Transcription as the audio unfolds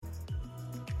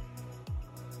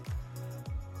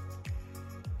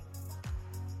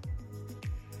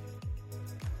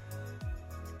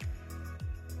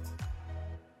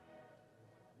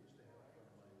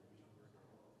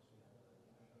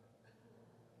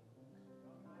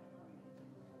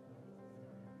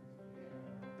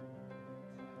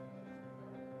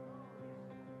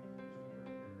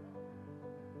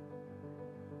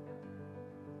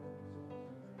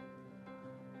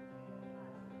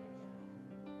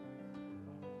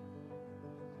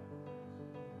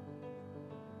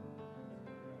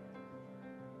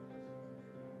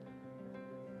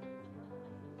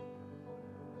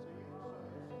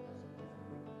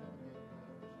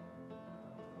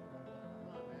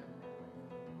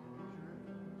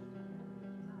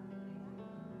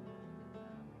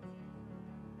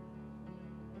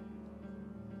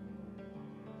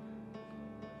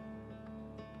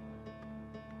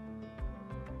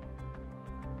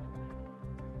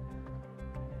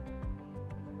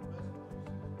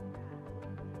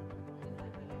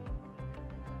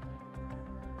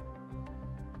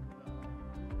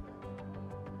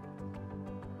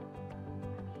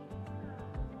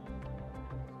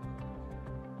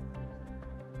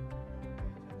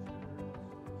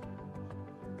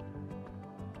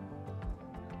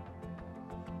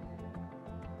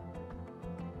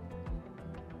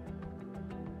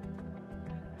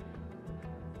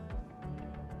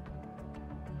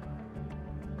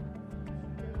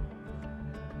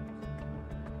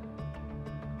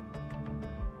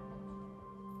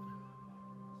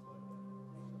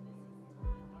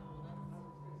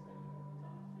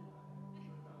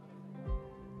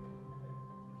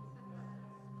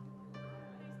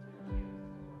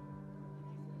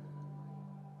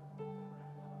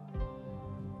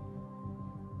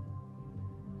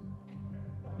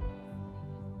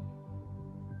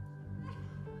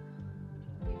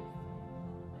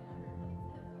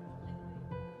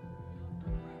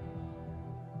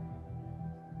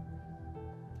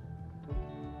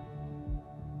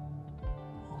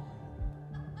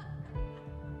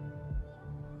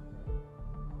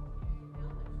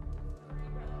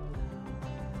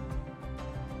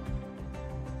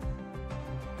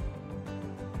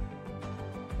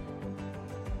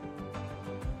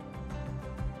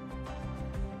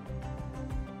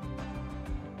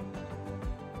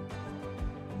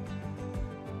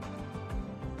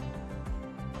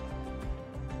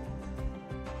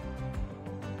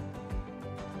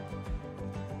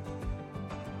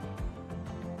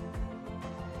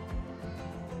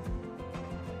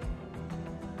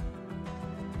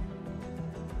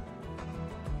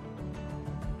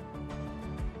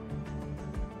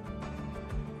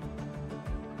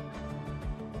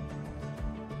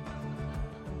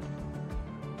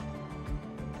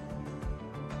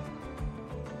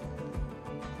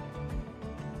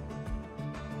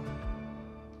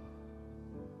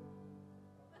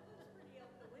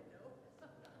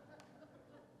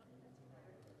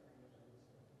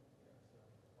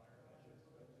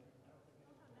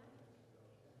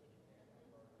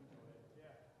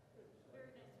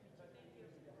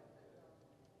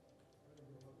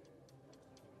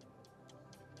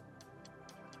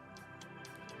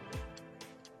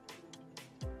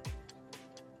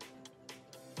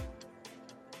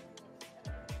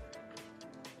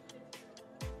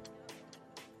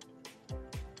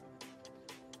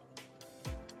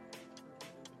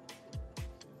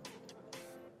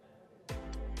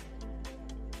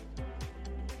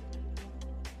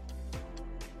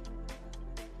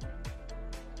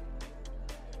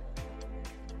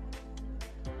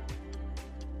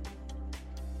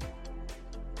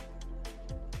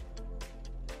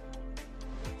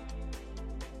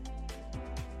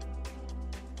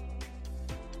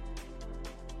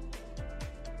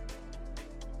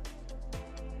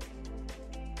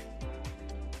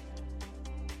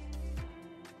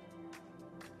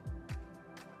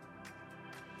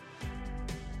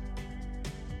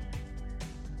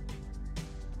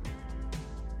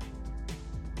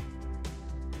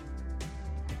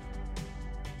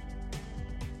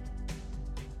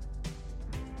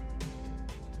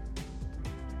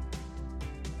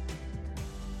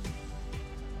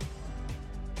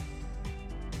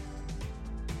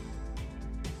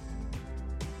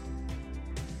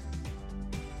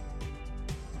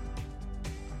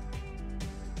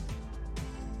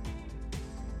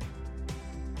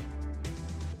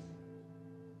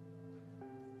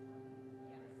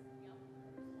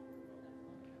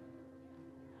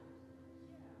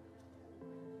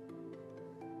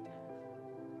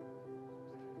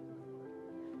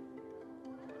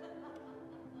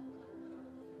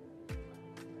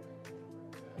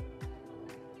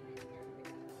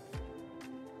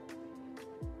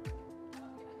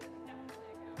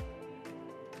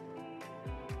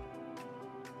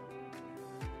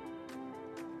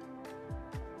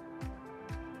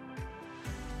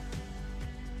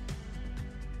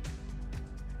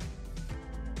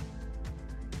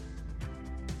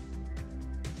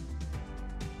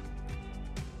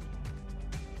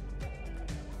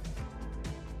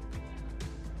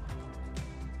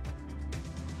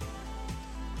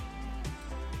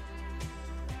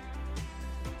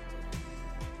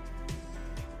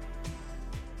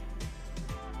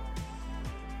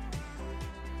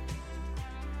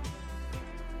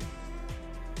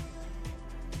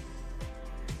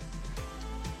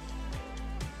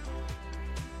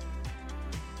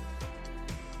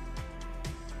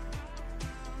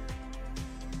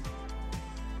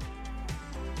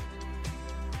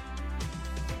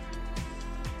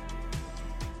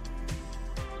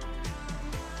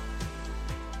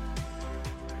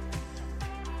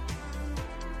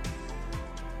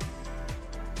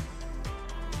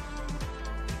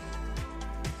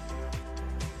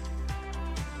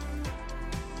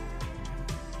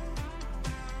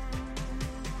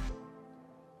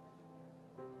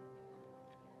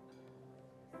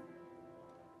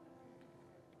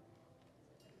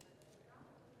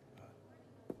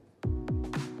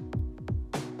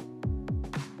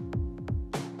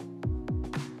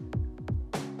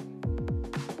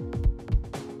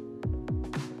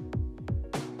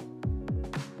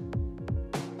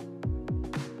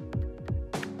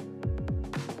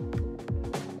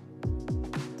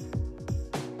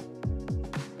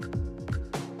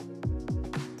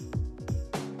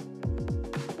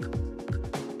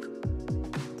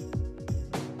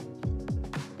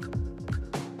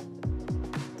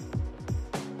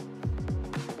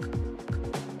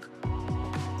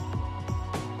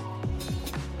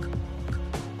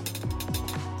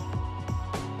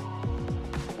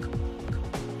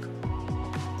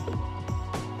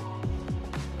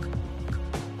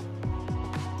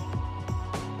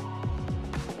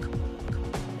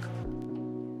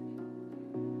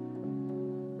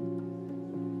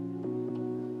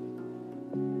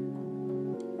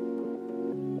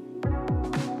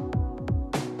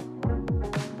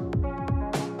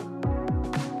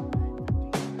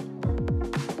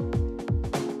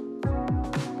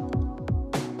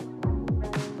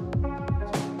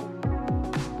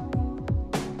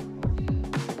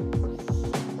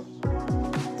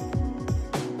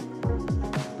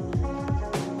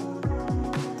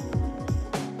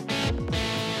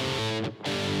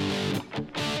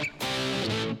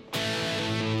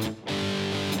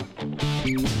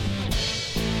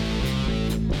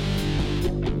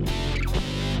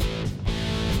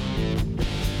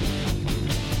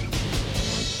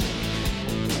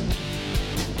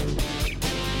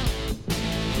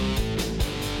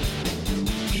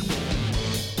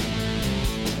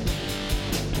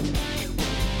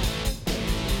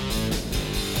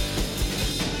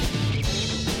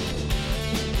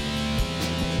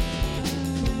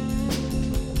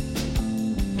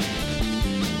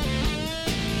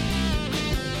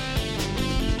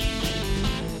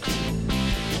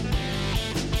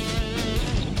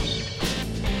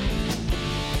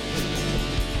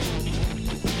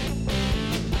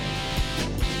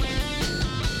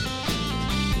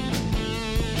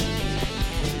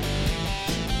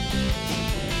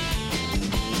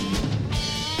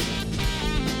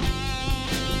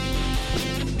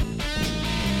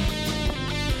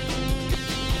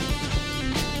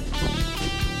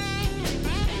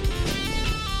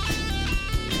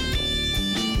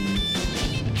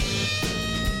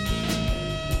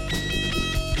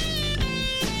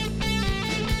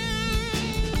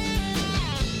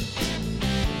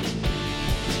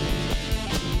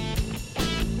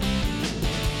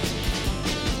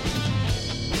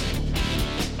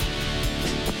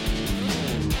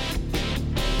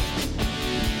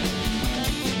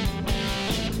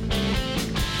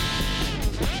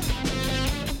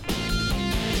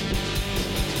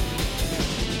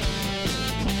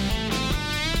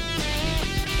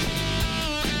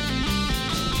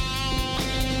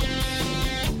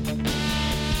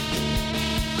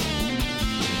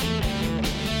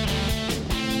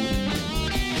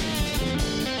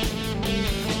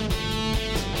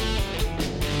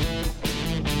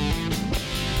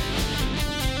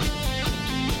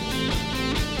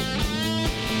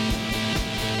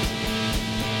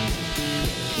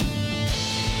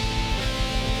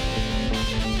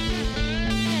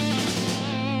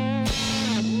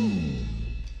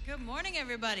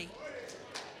Everybody.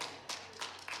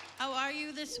 How are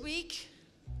you this week?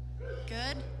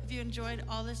 Good? Have you enjoyed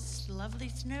all this lovely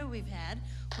snow we've had?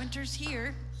 Winter's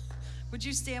here. Would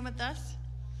you stand with us?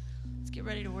 Let's get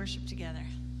ready to worship together.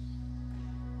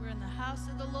 We're in the house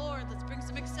of the Lord. Let's bring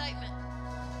some excitement.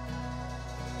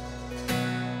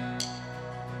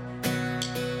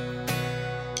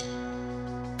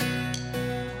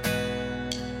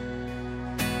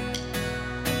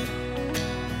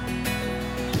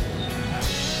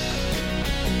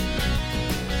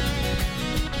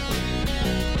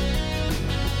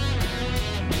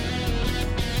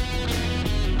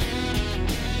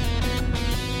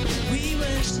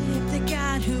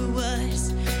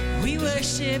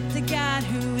 The God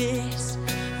who is,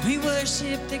 we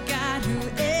worship the God who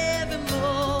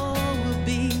evermore will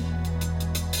be.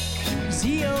 As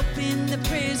he opened the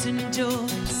prison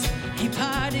doors, he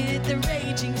parted the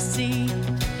raging sea.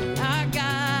 Our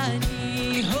God,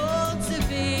 he holds the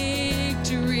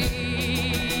victory.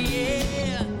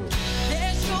 Yeah.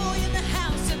 There's joy in the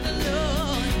house of the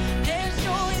Lord. There's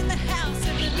joy in the house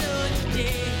of the Lord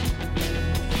today.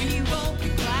 We won't be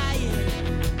quiet.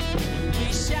 We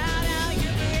shout out.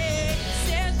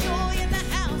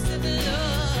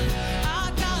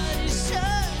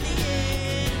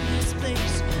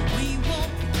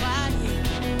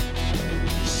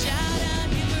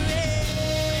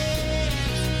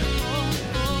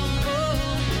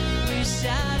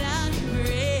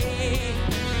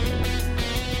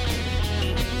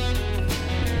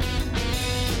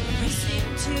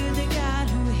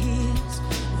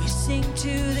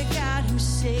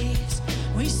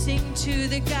 We sing to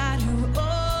the God who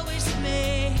always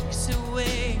makes a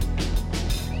way.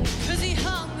 'Cause he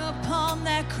hung upon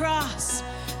that cross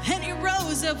and he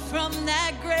rose up from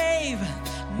that grave.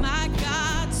 My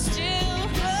God still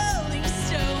rolling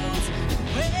stones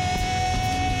away.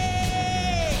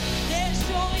 There's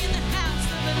joy in the house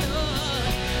of the Lord.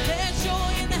 There's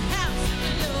joy in the house of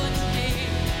the Lord today.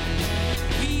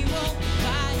 We won't be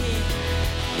quiet.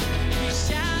 We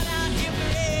shout out your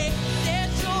praise.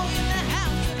 There's joy in the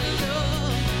house of the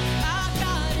Lord. Our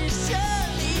God is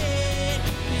surely in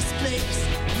this place.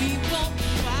 We won't be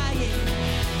quiet.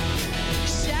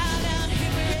 Shout out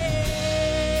your praise.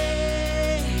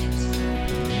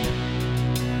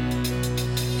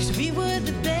 'Cause we were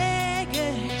the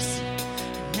beggars,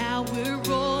 and now we're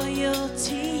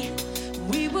royalty.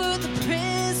 We were the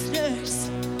prisoners,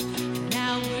 and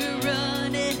now we're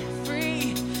running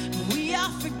free. We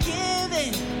are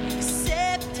forgiven,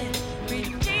 accepted,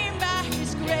 redeemed by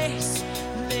his grace.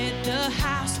 Let the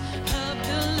house of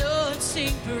the Lord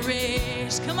sing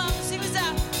praise. Come on, sing us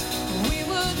out. We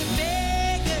were the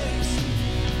beggars,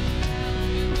 now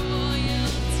we're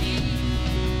royalty.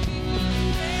 We were the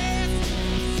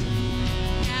prisoners,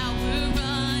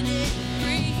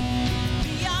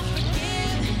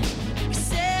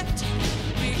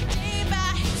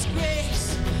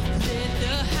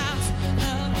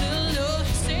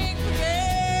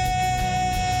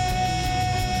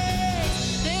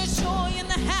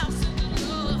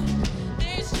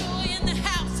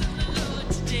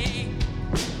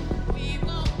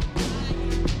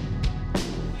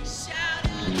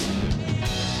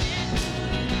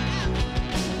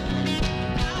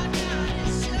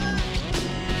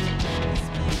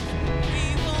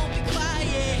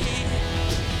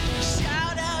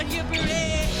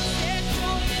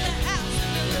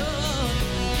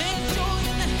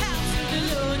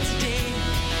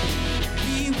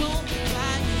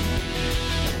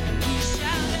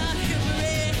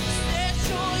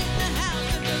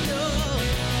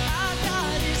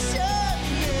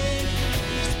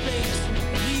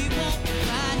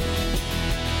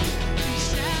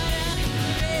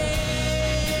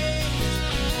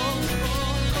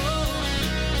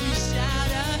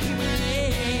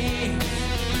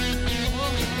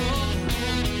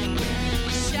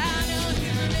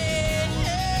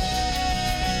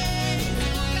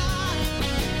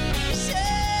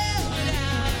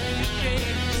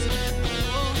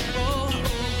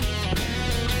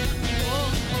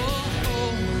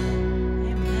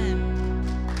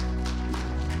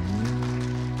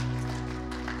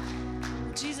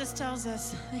 tells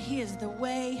us that he is the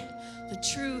way, the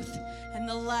truth, and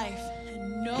the life,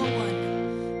 and no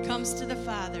one comes to the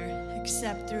Father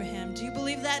except through him. Do you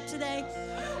believe that today?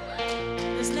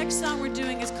 This next song we're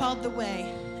doing is called The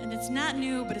Way, and it's not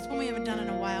new, but it's one we haven't done in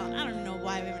a while. And I don't know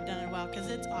why we haven't done it in a while, because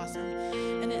it's awesome,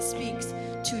 and it speaks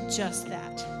to just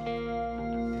that.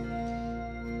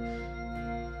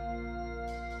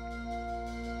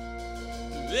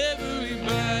 Every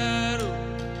battle,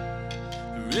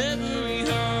 every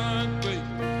heartbreak,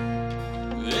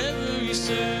 every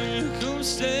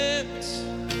circumstance,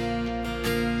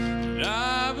 and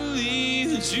I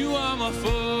believe that you are my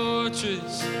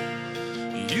fortress,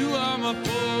 you are my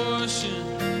portion,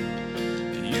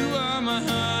 you are my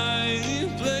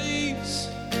hiding place,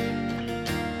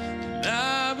 and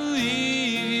I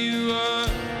believe you are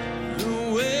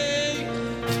the way,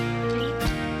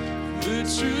 the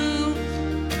truth,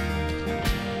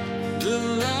 the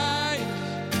light.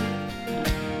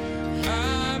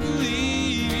 I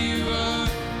believe you are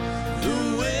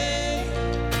the way,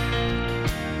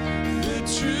 the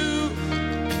truth,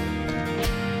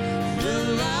 the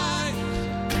light.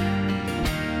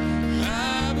 I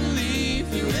believe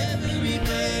through every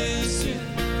blessing,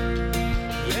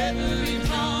 through every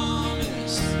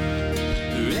promise,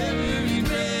 through every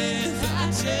breath I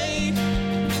take.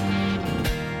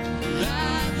 I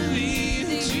believe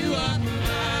that you are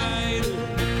provider,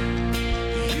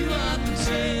 you are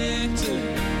protector,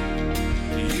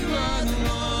 you are the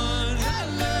one I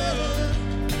love.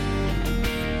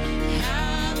 I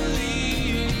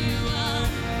believe you are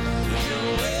the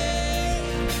way,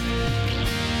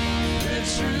 the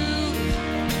truth,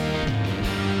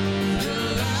 the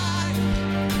light.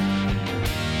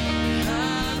 I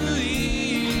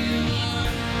believe you are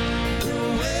the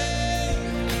way,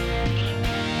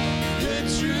 the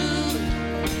truth,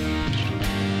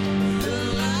 the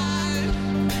light.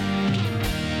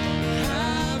 I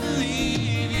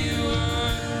believe you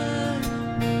are.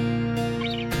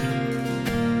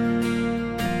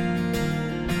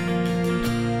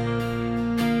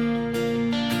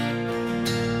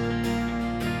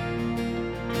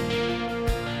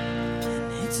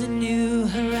 It's a new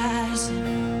horizon,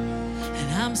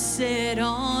 and I'm set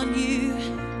on you.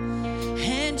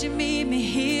 And you meet me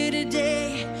here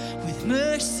today with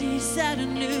mercies that are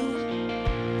new.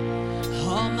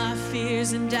 All my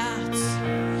fears and doubts,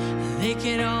 they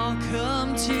can all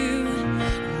come to,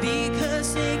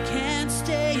 because they can't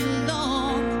stay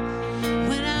long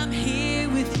when I'm here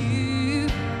with you.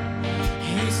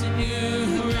 It's a new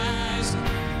horizon,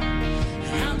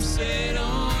 and I'm set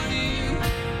on you.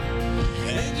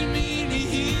 And you meet me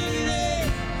here today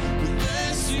with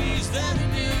mercies that are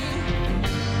new.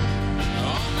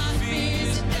 All my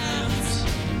fears and doubts,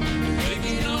 they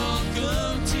can all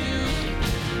come to,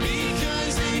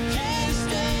 because they can't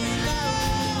stay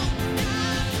long. I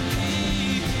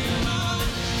believe you are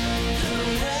the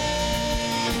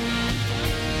way,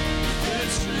 the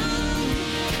truth,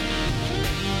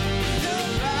 the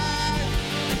light.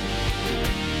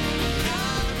 I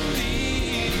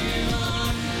believe you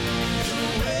are the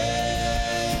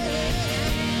way,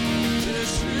 the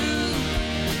truth,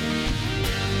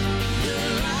 the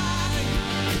light.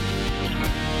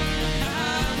 I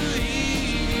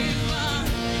believe you are.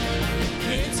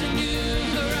 It's a new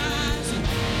horizon,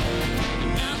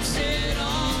 and I'm set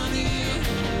on you.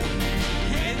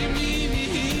 And you meet me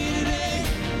here today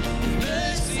with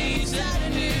mercies that are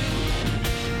new.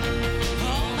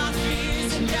 All my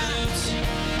fears and doubts,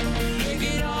 they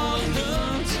can all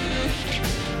come true,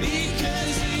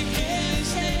 because they can't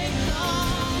stay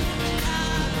long. I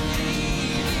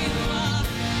believe you are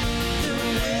the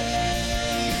way,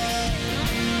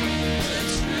 the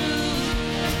truth,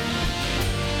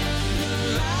 the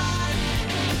light.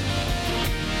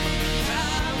 I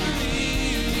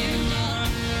believe you are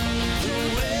the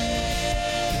way,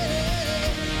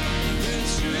 the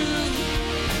truth,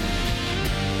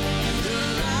 the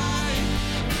light.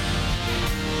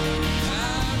 I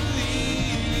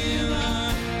believe you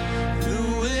are the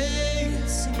way,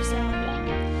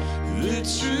 the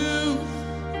truth,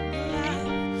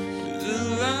 the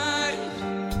light.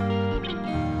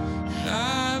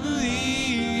 I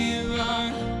believe you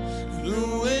are the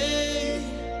way,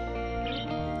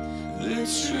 the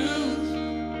truth,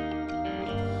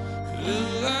 the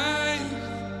light.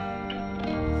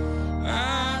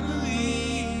 I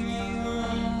believe you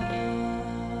are.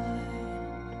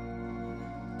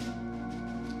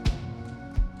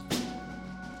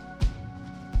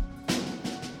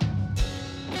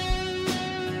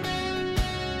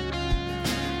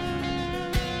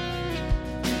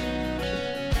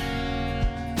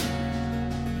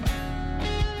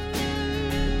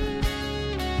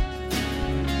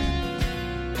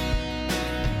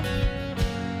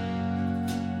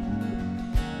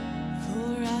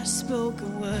 spoke a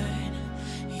word,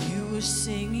 you were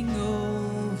singing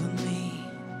over me.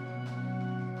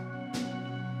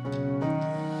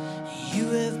 You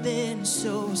have been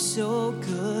so, so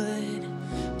good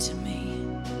to me.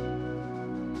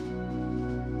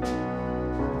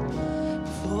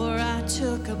 Before I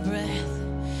took a breath,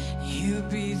 you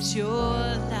breathed your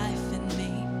life in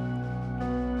me.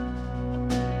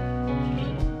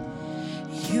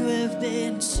 You have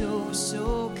been so,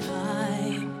 so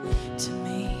kind to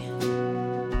me.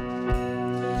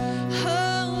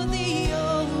 Oh, the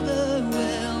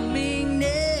overwhelming,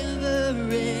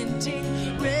 never-ending,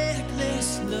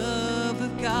 reckless love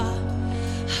of God.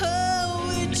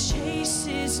 Oh, it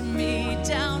chases me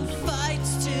down,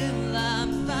 fights till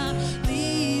I'm found,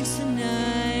 leaves the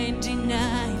 99,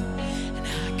 and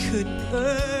I couldn't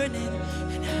earn it,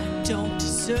 and I don't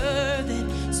deserve it.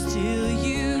 Still,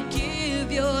 you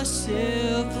give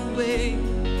yourself away.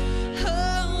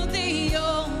 Oh, the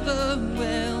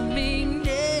overwhelming,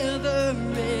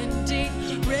 never-ending,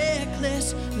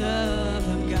 reckless love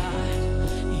of God.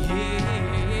 Yeah.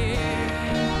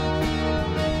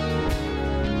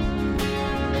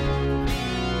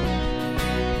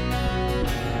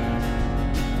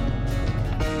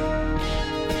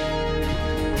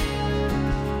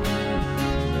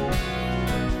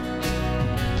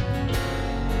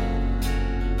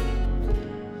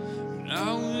 When I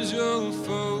was your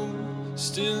foe,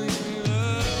 still you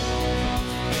loved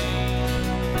me.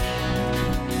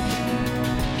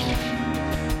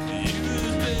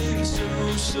 You've been so,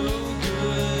 so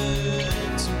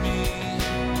good to me.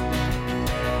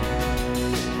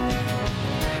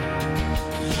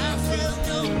 I felt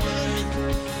no worth,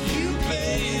 you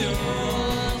paid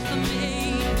all for me.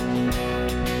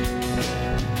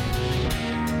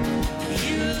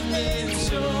 You've been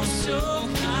so, so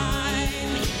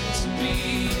kind to me.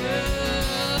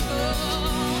 Oh,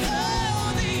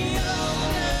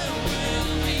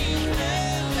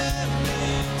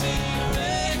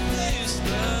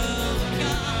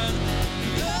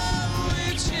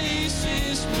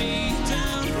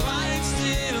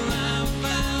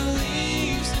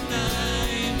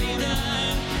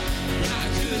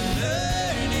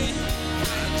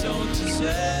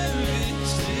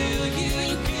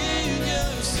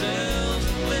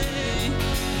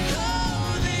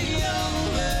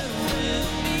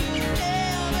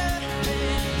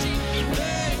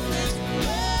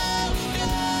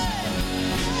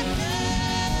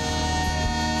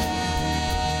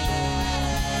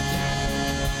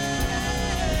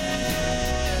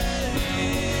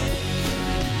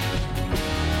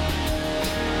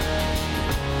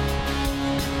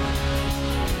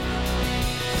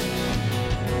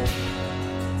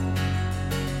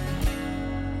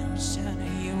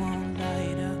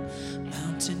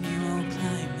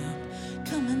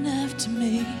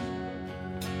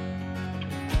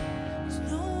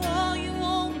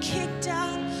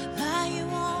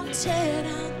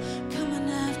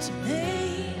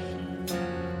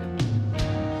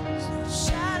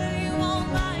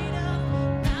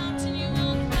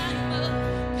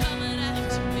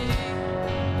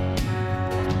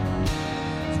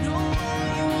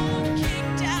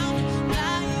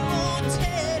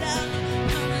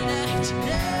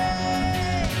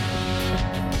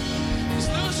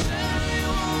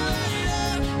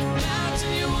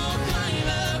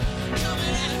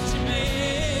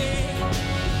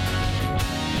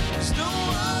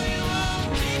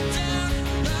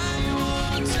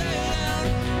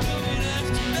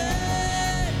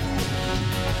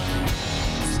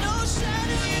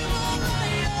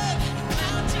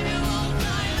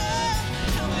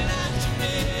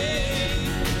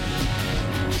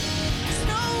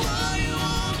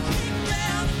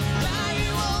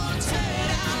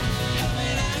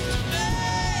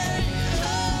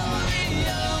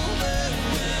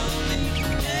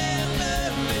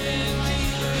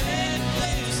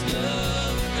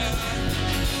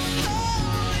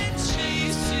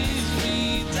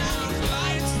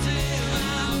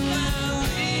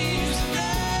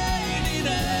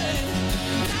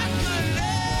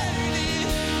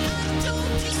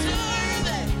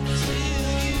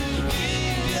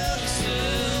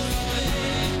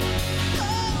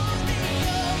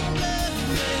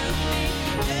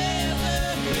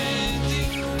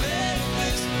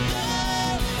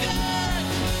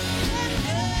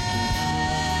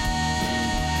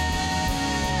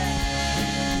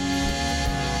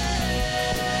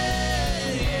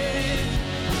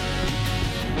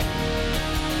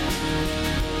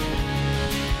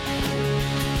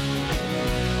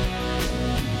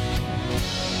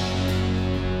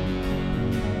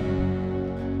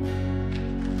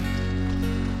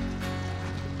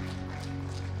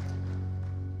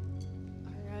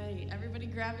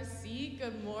 grab a seat.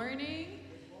 Good morning.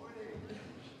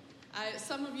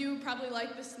 Some of you probably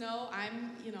like the snow.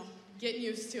 I'm, getting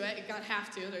used to it. You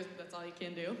have to. That's all you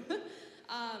can do.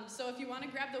 So if you want to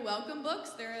grab the welcome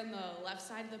books, they're in the left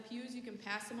side of the pews. You can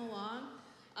pass them along.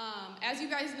 As you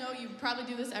guys know, you probably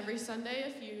do this every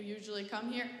Sunday if you usually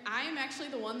come here. I am actually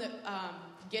the one that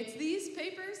gets these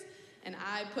papers, and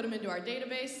I put them into our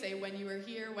database, say when you were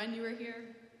here.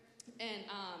 And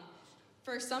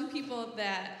for some people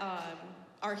that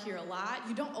are here a lot,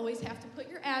 you don't always have to put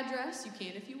your address. You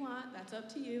can if you want. That's up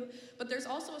to you. But there's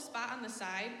also a spot on the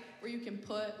side where you can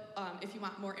put, if you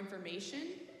want more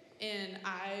information, and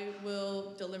I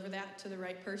will deliver that to the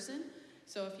right person.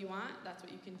 So if you want, that's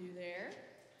what you can do there.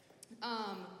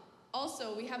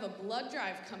 Also, we have a blood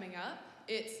drive coming up.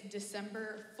 It's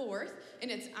December 4th, and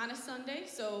it's on a Sunday,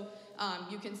 so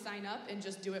you can sign up and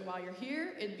just do it while you're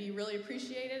here. It'd be really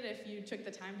appreciated if you took the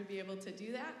time to be able to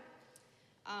do that.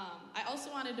 I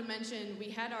also wanted to mention we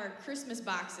had our Christmas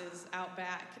boxes out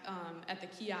back at the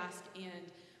kiosk,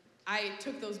 and I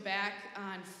took those back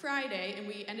on Friday, and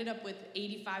we ended up with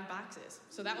 85 boxes.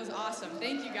 So that was awesome.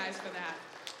 Thank you guys for that.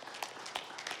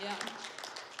 Yeah.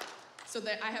 So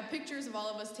that I have pictures of all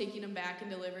of us taking them back and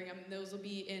delivering them. Those will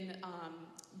be in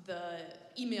the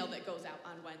email that goes out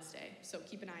on Wednesday. So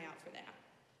keep an eye out for that.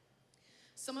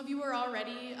 Some of you are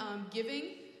already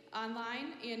giving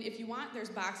online, and if you want, there's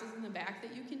boxes in the back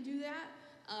that you can do that.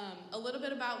 A little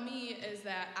bit about me is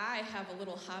that I have a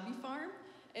little hobby farm,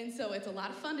 and so it's a lot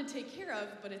of fun to take care of,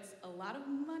 but it's a lot of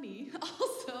money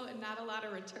also, and not a lot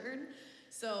of return.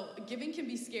 So giving can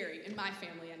be scary, in my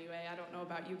family anyway. I don't know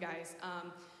about you guys.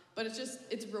 But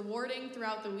it's rewarding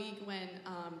throughout the week when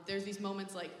there's these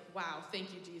moments like, wow,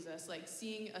 thank you, Jesus. Like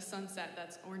seeing a sunset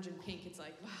that's orange and pink, it's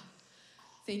like, wow,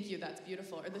 thank you, that's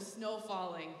beautiful. Or the snow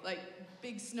falling, like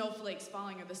big snowflakes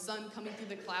falling, or the sun coming through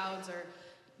the clouds, or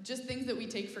just things that we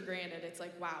take for granted. It's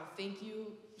like, wow, thank you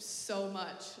so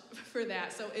much for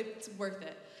that. So it's worth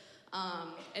it.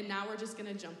 And now we're just going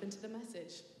to jump into the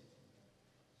message.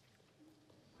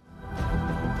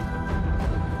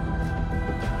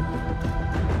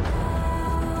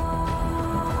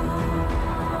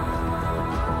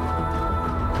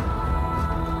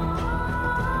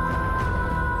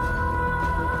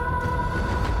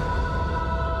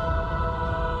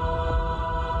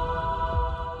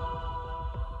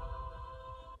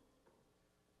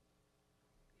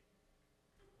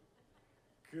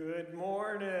 Good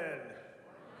morning.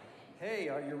 Hey,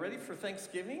 are you ready for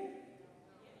Thanksgiving?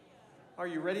 Are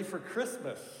you ready for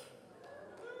Christmas?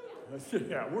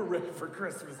 Yeah, we're ready for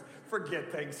Christmas.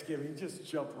 Forget Thanksgiving. Just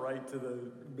jump right to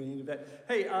the main event.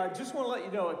 Hey, just want to let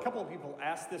you know, a couple of people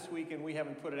asked this week, and we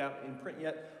haven't put it out in print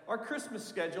yet. Our Christmas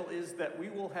schedule is that we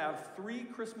will have 3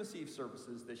 Christmas Eve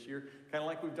services this year, kind of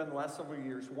like we've done the last several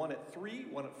years. One at 3,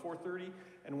 one at 4:30,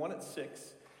 and one at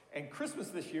 6. And Christmas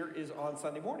this year is on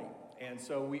Sunday morning. And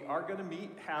so we are going to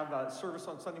have a service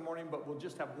on Sunday morning, but we'll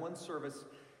just have one service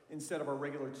instead of our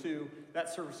regular 2. That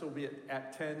service will be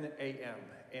at 10 a.m.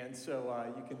 And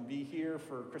so you can be here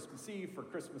for Christmas Eve, for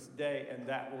Christmas Day, and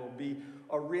that will be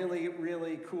a really,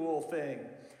 really cool thing.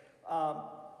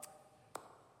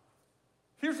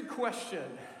 Here's a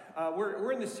question.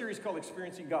 We're in this series called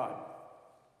Experiencing God.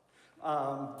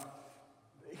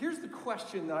 Here's the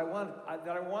question that I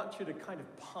want you to kind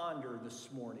of ponder this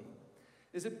morning.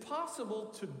 Is it possible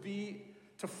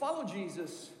to follow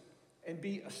Jesus and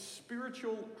be a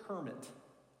spiritual hermit?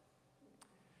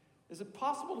 Is it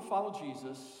possible to follow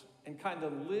Jesus and kind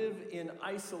of live in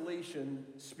isolation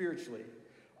spiritually?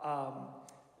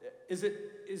 Is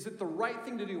it the right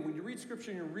thing to do? When you read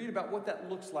Scripture and you read about what that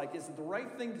looks like, is it the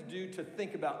right thing to do to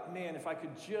think about, man, if I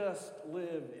could just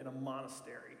live in a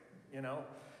monastery,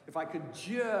 If I could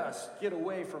just get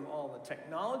away from all the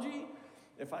technology,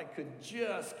 if I could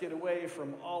just get away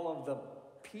from all of the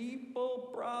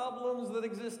people problems that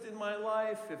exist in my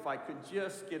life, if I could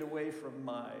just get away from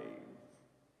my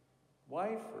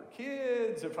wife or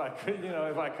kids, if I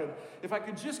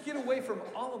could just get away from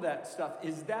all of that stuff,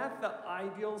 is that the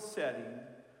ideal setting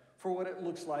for what it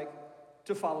looks like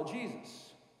to follow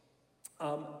Jesus?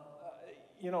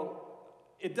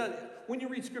 It does. When you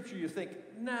read Scripture, you think,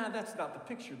 nah, that's not the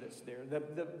picture that's there.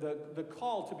 The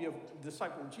call to be a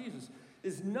disciple of Jesus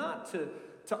is not to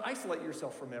isolate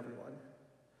yourself from everyone.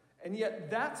 And yet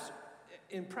that's,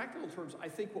 in practical terms, I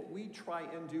think what we try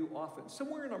and do often.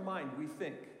 Somewhere in our mind, we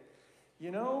think,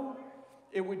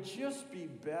 it would just be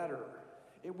better.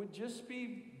 It would just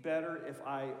be better if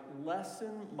I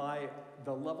lessen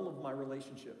the level of my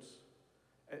relationships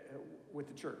with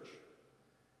the church.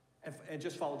 And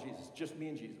just follow Jesus. Just me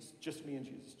and Jesus. Just me and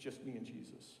Jesus. Just me and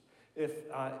Jesus.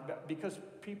 Because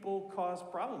people cause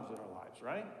problems in our lives,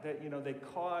 right? That, they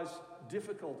cause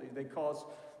difficulty, they cause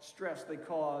stress, they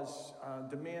cause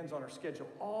demands on our schedule,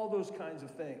 all those kinds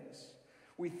of things.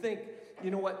 We think,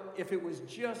 you know what, if it was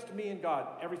just me and God,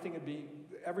 everything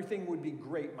would be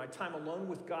great. My time alone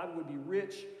with God would be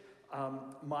rich.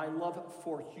 My love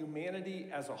for humanity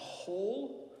as a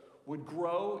whole would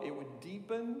grow, it would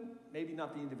deepen, maybe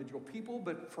not the individual people,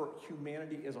 but for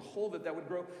humanity as a whole, that would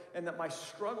grow, and that my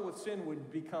struggle with sin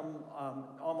would become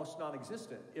almost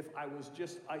non-existent if I was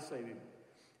just isolated.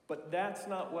 But that's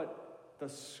not what the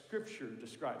Scripture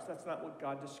describes. That's not what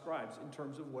God describes in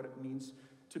terms of what it means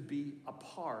to be a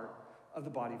part of the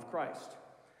body of Christ.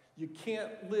 You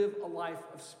can't live a life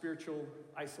of spiritual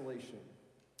isolation.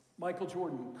 Michael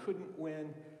Jordan couldn't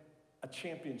win a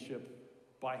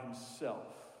championship by himself.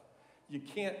 You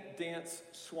can't dance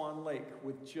Swan Lake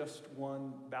with just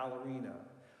one ballerina.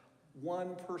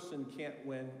 One person can't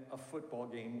win a football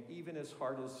game, even as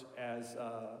hard as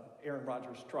Aaron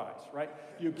Rodgers tries, right?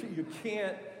 You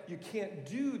can't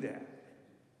do that.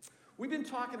 We've been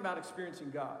talking about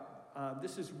experiencing God.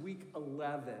 This is week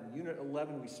 11, unit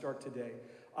 11 we start today.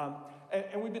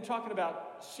 And we've been talking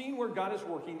about seeing where God is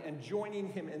working and joining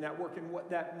him in that work and what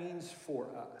that means for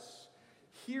us.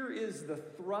 Here is the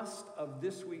thrust of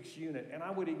this week's unit, and I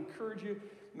would encourage you,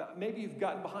 maybe you've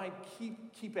gotten behind,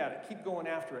 keep at it, keep going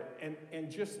after it,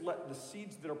 and just let the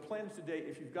seeds that are planted today,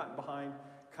 if you've gotten behind,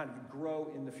 kind of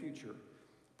grow in the future.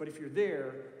 But if you're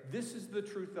there, this is the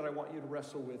truth that I want you to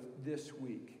wrestle with this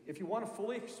week. If you want to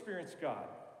fully experience God,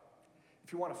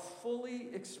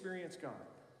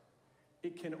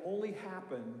 it can only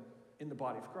happen in the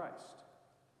body of Christ.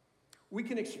 We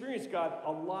can experience God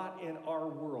a lot in our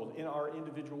world, in our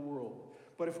individual world.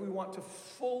 But if we want to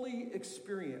fully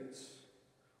experience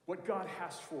what God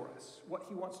has for us, what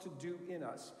he wants to do in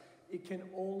us, it can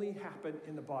only happen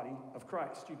in the body of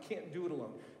Christ. You can't do it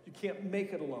alone. You can't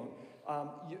make it alone.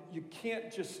 You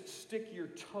can't just stick your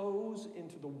toes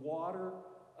into the water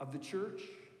of the church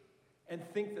and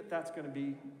think that that's going to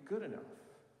be good enough.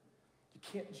 You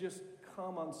can't just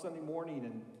come on Sunday morning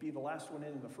and be the last one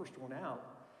in and the first one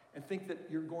out and think that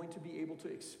you're going to be able to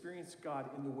experience God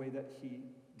in the way that he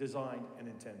designed and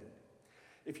intended.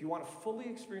 If you want to fully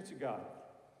experience God,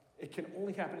 it can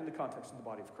only happen in the context of the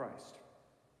body of Christ.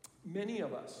 Many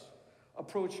of us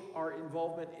approach our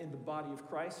involvement in the body of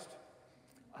Christ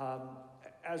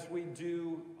as we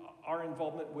do our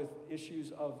involvement with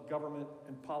issues of government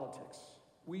and politics.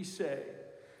 We say,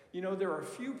 there are a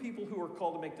few people who are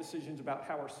called to make decisions about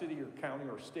how our city or county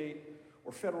or state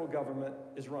or federal government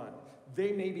is run.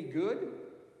 They may be good,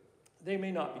 they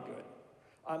may not be good.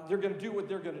 They're going to do what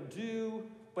they're going to do,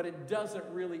 but it doesn't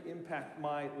really impact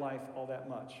my life all that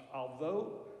much.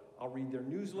 Although I'll read their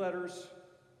newsletters,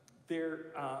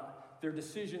 their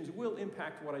decisions will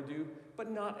impact what I do,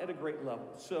 but not at a great level.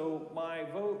 So my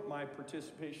vote, my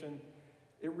participation,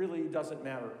 it really doesn't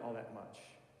matter all that much.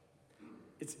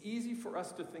 It's easy for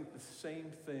us to think the same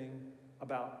thing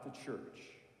about the church.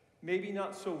 Maybe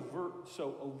not so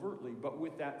overtly, but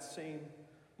with that same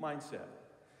mindset.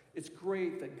 It's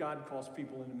great that God calls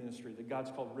people into ministry, that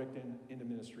God's called Rick into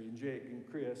ministry, and Jake and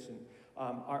Chris and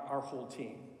our whole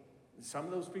team. Some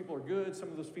of those people are good, some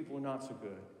of those people are not so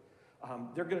good.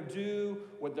 They're going to do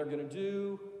what they're going to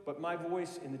do, but my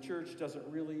voice in the church doesn't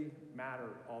really matter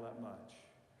all that much.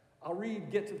 I'll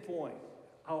get to the point.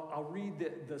 I'll read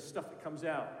the stuff that comes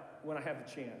out when I have the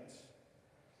chance.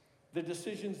 The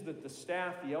decisions that the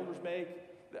staff, the elders make,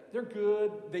 they're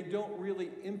good. They don't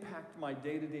really impact my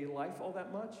day-to-day life all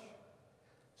that much.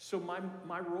 So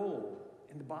my role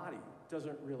in the body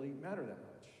doesn't really matter that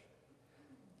much.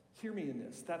 Hear me in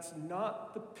this. That's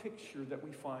not the picture that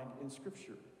we find in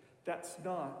Scripture. That's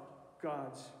not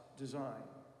God's design.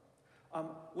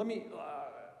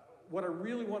 What I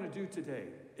really want to do today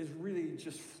is really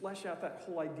just flesh out that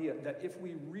whole idea that if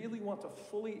we really want to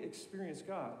fully experience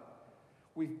God,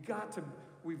 that's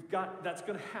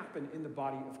going to happen in the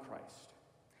body of Christ.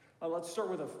 Let's start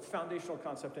with a foundational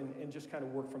concept and just kind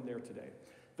of work from there today.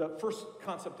 The first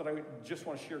concept that I just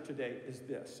want to share today is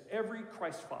this. Every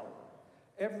Christ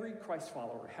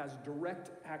follower has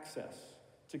direct access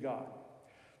to God.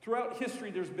 Throughout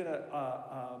history, there's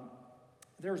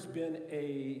been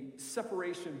a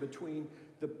separation between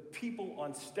the people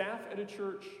on staff at a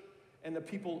church and the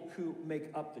people who make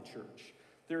up the church.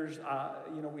 There's,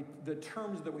 the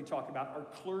terms that we talk about are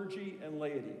clergy and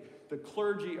laity. The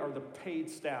clergy are the paid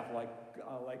staff, like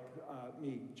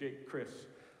me, Jake, Chris,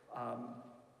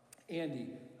 Andy,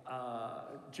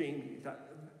 Jamie.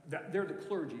 They're the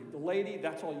clergy. The laity,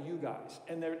 that's all you guys.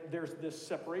 And there's this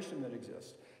separation that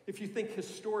exists. If you think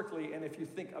historically, and if you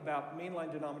think about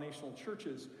mainline denominational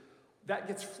churches, that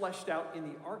gets fleshed out in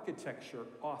the architecture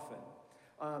often.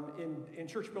 In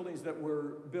church buildings that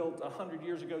were built 100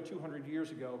 years ago, 200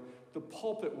 years ago, the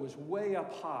pulpit was way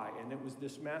up high, and it was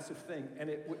this massive thing. And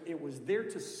it was there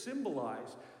to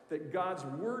symbolize that God's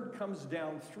word comes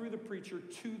down through the preacher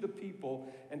to the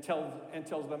people and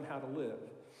tells them how to live.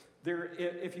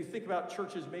 If you think about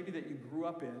churches maybe that you grew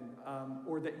up in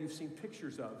or that you've seen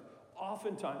pictures of,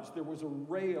 oftentimes there was a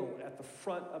rail at the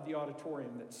front of the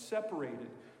auditorium that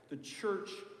separated the church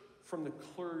from the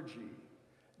clergy.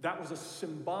 That was a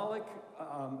symbolic,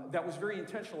 that was very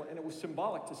intentional, and it was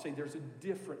symbolic to say there's a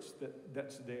difference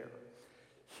that's there.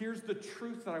 Here's the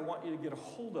truth that I want you to get a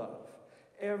hold of.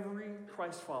 Every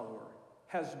Christ follower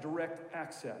has direct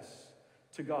access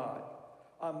to God.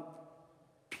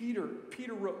 Peter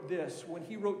wrote this when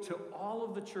he wrote to all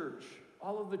of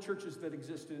the churches that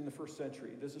existed in the first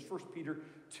century. This is 1 Peter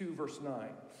 2, verse 9.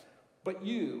 But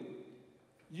you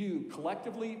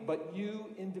collectively, but you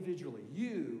individually,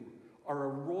 you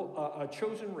are a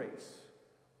chosen race,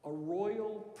 a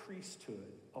royal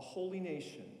priesthood, a holy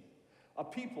nation, a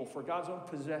people for God's own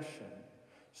possession,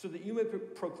 so that you may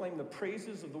proclaim the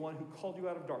praises of the one who called you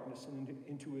out of darkness and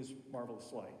into his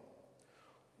marvelous light.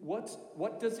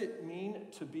 What does it mean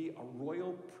to be a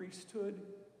royal priesthood?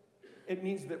 It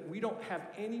means that we don't have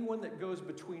anyone that goes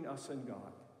between us and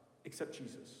God except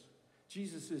Jesus.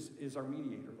 Jesus is our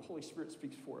mediator. The Holy Spirit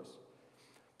speaks for us.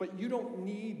 But you don't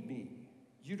need me.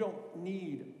 You don't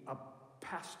need a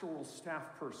pastoral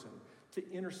staff person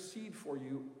to intercede for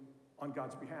you on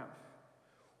God's behalf.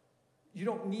 You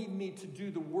don't need me to do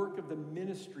the work of the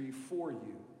ministry for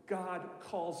you. God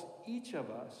calls each of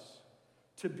us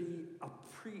to be a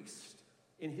priest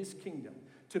in his kingdom,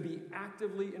 to be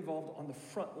actively involved on the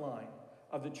front line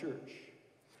of the church.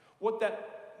 What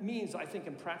that means, I think,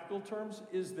 in practical terms,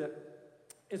 is that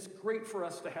it's great for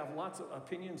us to have lots of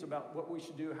opinions about what we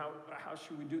should do, how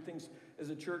should we do things as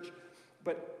a church,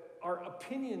 but our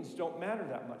opinions don't matter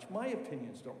that much. My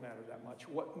opinions don't matter that much.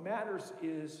 What matters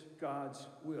is God's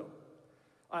will.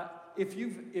 If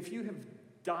you have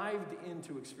dived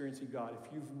into experiencing God, if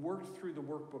you've worked through the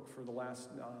workbook for the last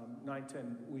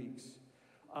 9-10 weeks,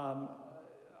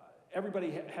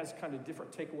 everybody has kind of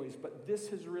different takeaways, but this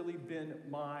has really been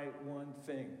my one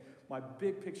thing, my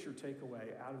big picture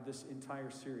takeaway out of this entire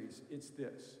series. It's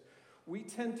this: we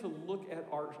tend to look at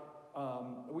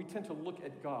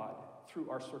God through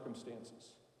our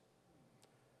circumstances.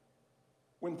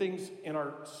 When things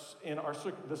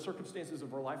the circumstances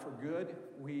of our life are good,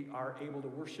 we are able to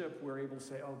worship. We're able to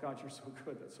say, "Oh God, you're so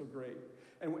good. That's so great,"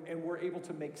 and we're able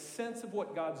to make sense of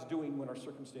what God's doing when our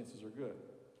circumstances are good.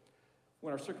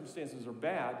 When our circumstances are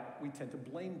bad, we tend to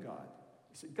blame God.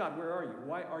 You say, "God, where are you?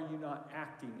 Why are you not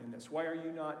acting in this? Why are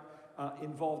you not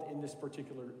involved in this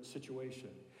particular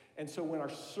situation?" And so when our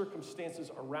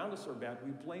circumstances around us are bad,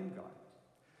 we blame God.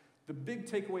 The big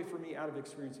takeaway for me out of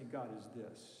experiencing God is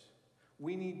this: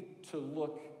 we need to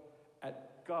look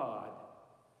at God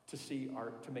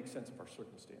to make sense of our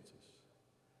circumstances.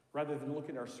 Rather than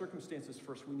looking at our circumstances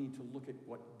first, we need to look at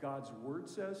what God's word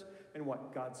says and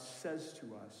what God says to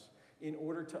us in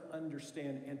order to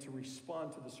understand and to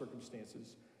respond to the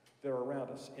circumstances that are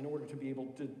around us, in order to be able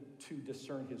to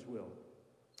discern his will.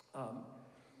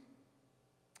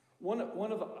 One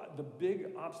of the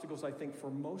big obstacles, I think,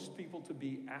 for most people to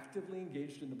be actively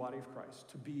engaged in the body of Christ,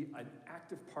 to be an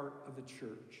active part of the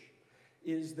church,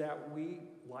 is that we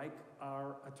like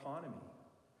our autonomy.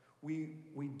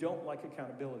 We don't like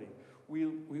accountability.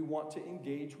 We want to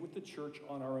engage with the church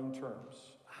on our own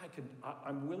terms.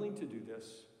 I'm willing to do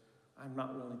this. I'm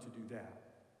not willing to do that.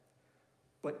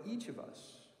 But each of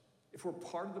us, if we're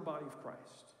part of the body of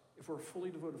Christ, if we're a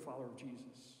fully devoted follower of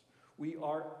Jesus, we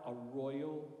are a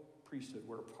royal priesthood.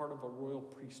 We're a part of a royal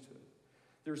priesthood.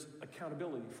 There's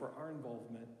accountability for our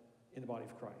involvement in the body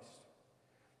of Christ.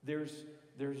 There's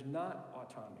not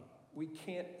autonomy. We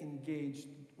can't engage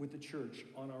with the church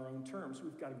on our own terms.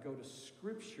 We've got to go to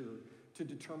Scripture to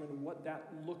determine what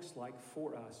that looks like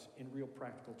for us in real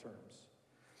practical terms.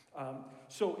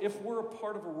 So if we're a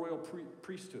part of a royal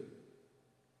priesthood,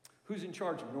 who's in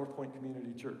charge of Northpointe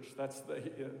Community Church?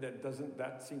 Doesn't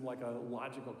that seem like a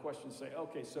logical question to say,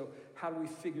 okay, so how do we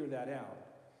figure that out?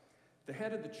 The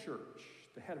head of the church,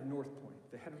 the head of Northpointe,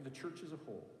 the head of the church as a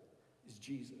whole is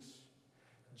Jesus.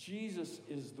 Jesus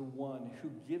is the one who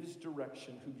gives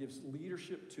direction, who gives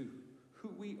leadership to who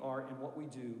we are and what we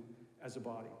do as a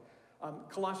body.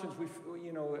 Colossians,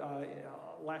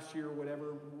 last year or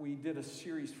whatever, we did a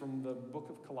series from the book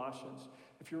of Colossians.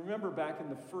 If you remember back in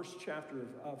the first chapter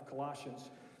of Colossians,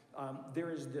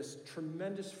 there is this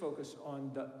tremendous focus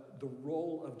on the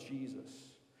role of Jesus,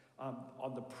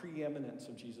 on the preeminence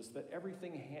of Jesus, that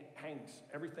everything hangs,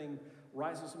 everything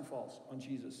rises and falls on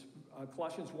Jesus.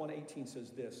 Colossians 1:18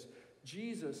 says this: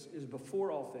 Jesus is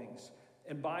before all things,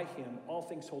 and by him all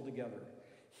things hold together.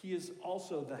 He is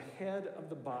also the head of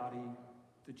the body,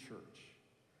 the church.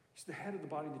 He's the head of the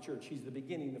body of the church. He's the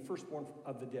beginning, the firstborn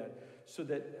of the dead, so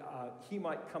that he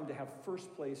might come to have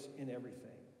first place in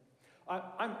everything.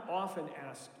 I'm often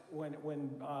asked when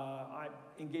I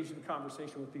engage in a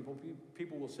conversation with people,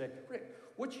 people will say, Rick,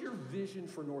 what's your vision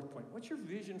for Northpointe? What's your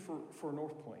vision for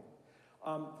Northpointe?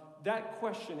 That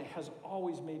question has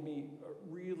always made me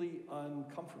really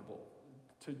uncomfortable,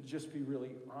 to just be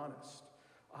really honest.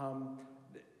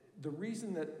 The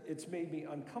reason that it's made me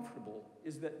uncomfortable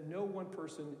is that no one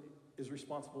person is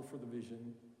responsible for the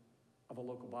vision of a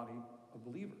local body of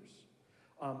believers.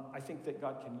 I think that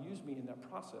God can use me in that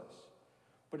process,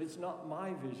 but it's not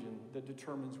my vision that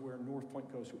determines where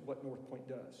Northpointe goes, what Northpointe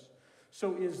does.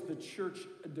 So is the church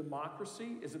a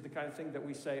democracy? Is it the kind of thing that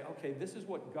we say, okay, this is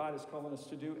what God is calling us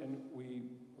to do, and we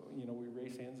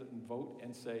raise hands and vote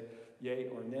and say yay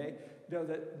or nay? No,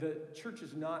 the church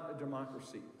is not a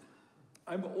democracy.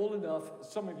 I'm old enough,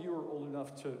 some of you are old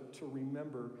enough to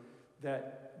remember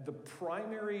that the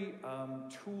primary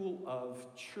tool of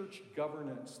church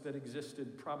governance that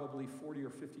existed probably 40 or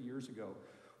 50 years ago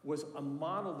was a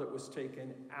model that was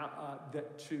taken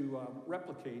to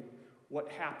replicate what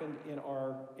happened in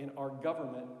our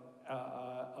government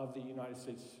of the United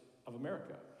States of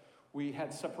America. We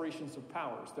had separations of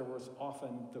powers. There was often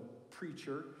the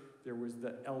preacher, there was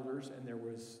the elders, and there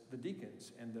was the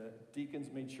deacons. And the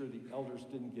deacons made sure the elders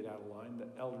didn't get out of line. The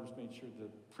elders made sure the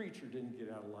preacher didn't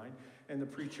get out of line. And the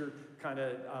preacher kind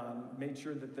of made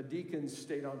sure that the deacons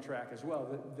stayed on track as well.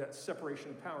 That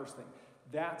separation of powers thing.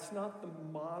 That's not the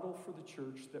model for the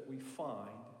church that we find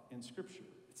in Scripture.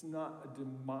 It's not a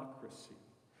democracy.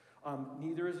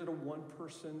 Neither is it a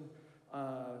one-person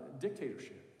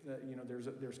dictatorship.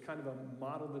 There's kind of a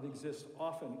model that exists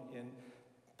often in,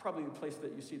 probably the place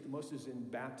that you see it the most is in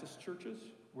Baptist churches,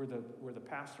 where the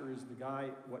pastor is the guy,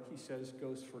 what he says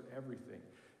goes for everything.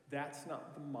 That's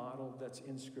not the model that's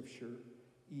in Scripture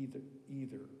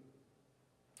either.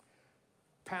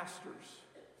 Pastors,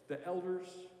 the elders,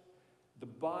 the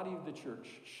body of the church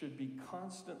should be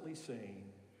constantly saying,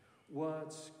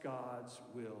 what's God's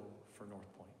will for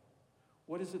Northpointe?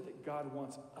 What is it that God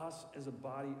wants us as a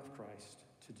body of Christ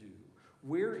to do?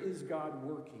 Where is God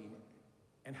working?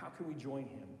 And how can we join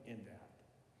him in that?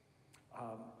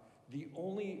 The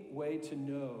only way to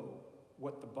know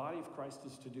what the body of Christ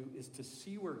is to do is to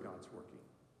see where God's working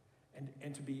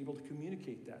and to be able to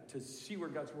communicate that, to see where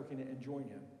God's working and join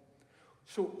him.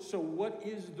 So what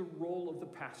is the role of the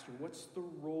pastor? What's the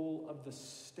role of the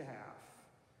staff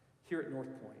here at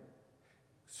Northpointe?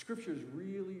 Scripture is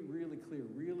really, really clear,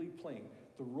 really plain.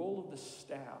 The role of the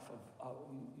staff, of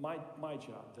my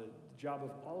job, the job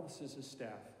of all of us as a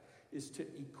staff, is to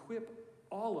equip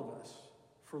all of us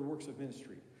for the works of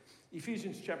ministry.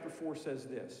 Ephesians chapter 4 says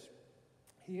this: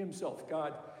 He himself,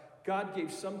 God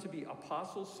gave some to be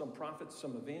apostles, some prophets,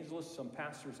 some evangelists, some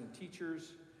pastors and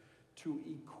teachers, to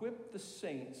equip the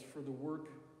saints for the work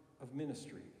of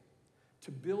ministry,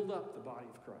 to build up the body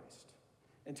of Christ,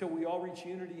 until we all reach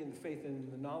unity in the faith and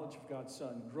in the knowledge of God's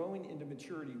Son, growing into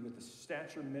maturity with the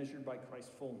stature measured by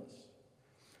Christ's fullness.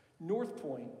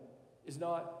 Northpointe is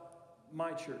not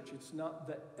my church. It's not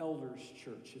the elders'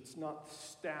 church. It's not the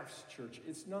staff's church.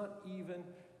 It's not even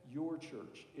your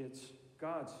church. It's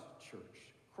God's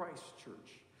church, Christ's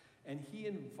church. And he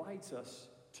invites us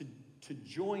to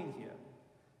join him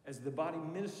as the body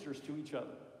ministers to each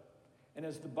other and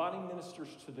as the body ministers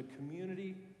to the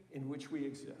community in which we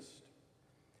exist.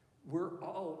 We're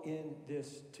all in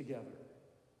this together.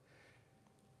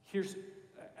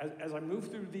 As I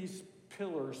move through these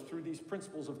pillars, through these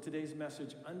principles of today's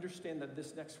message, understand that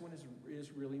this next one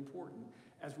is really important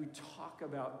as we talk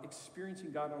about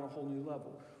experiencing God on a whole new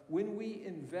level. When we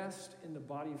invest in the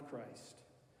body of Christ,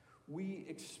 we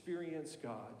experience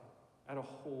God at a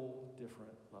whole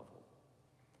different level.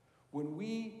 When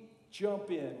we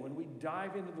jump in, when we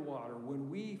dive into the water, when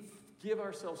we give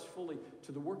ourselves fully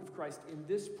to the work of Christ in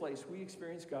this place, we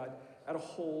experience God at a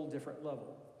whole different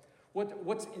level.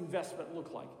 What's investment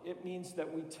look like? It means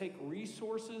that we take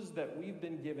resources that we've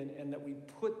been given and that we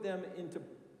put them into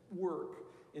work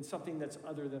in something that's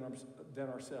other than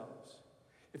ourselves.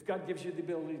 If God gives you the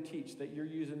ability to teach, that you're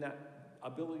using that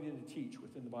ability to teach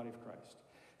within the body of Christ.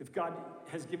 If God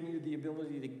has given you the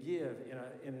ability to give in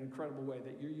an incredible way,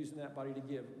 that you're using that body to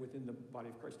give within the body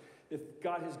of Christ. If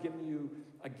God has given you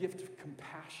a gift of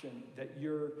compassion, that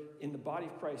you're in the body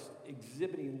of Christ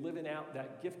exhibiting, living out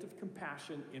that gift of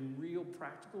compassion in real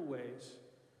practical ways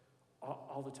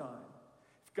all the time.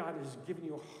 If God has given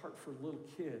you a heart for little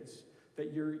kids,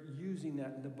 that you're using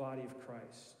that in the body of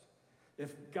Christ.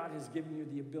 If God has given you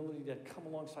the ability to come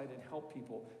alongside and help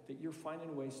people, that you're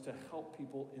finding ways to help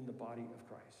people in the body of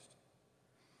Christ.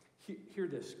 Hear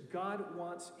this. God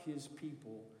wants his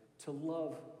people to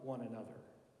love one another.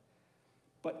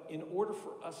 But in order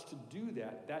for us to do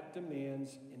that, that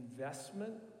demands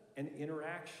investment and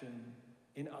interaction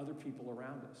in other people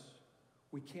around us.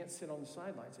 We can't sit on the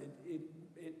sidelines.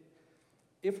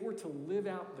 If we're to live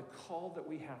out the call that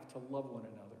we have to love one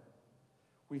another,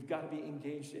 we've got to be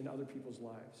engaged in other people's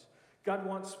lives. God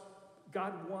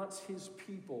wants his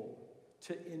people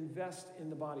to invest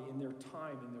in the body, in their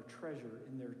time, in their treasure,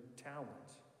 in their talent,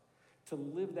 to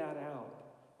live that out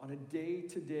on a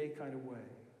day-to-day kind of way.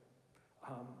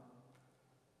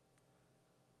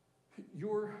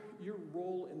 Your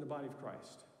role in the body of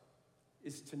Christ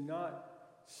is to not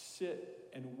sit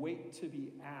and wait to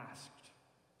be asked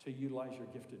to utilize your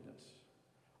giftedness.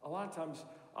 A lot of times,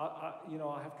 I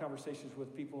have conversations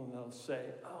with people and they'll say,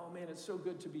 oh man, it's so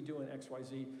good to be doing X, Y,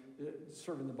 Z,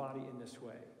 serving the body in this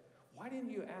way. Why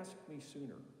didn't you ask me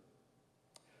sooner?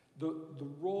 The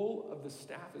role of the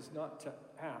staff is not to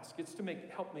ask. It's to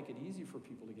help make it easy for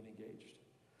people to get engaged.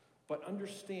 But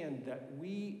understand that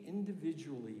we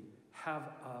individually have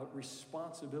a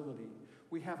responsibility.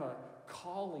 We have a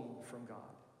calling from God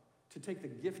to take the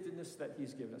giftedness that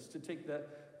he's given us, to take the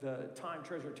time,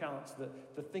 treasure, talents,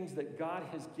 the things that God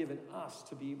has given us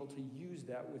to be able to use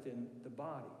that within the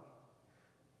body.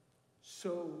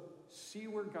 So see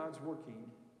where God's working.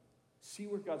 See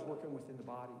where God's working within the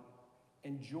body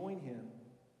and join him.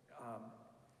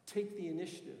 Take the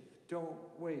initiative. Don't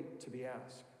wait to be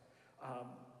asked.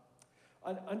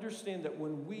 Understand that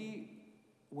when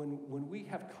we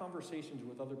have conversations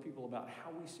with other people about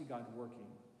how we see God working,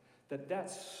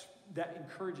 that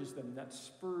encourages them, that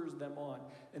spurs them on,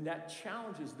 and that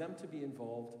challenges them to be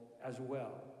involved as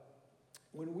well.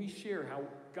 When we share how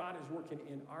God is working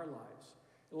in our lives,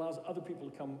 it allows other people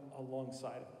to come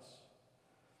alongside of us.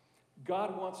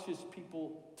 God wants his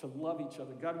people to love each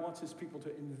other. God wants his people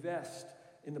to invest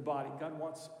in the body. God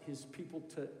wants his people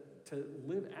to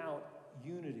live out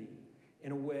unity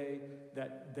in a way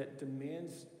that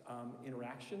demands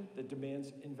interaction, that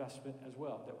demands investment as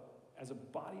well. That as a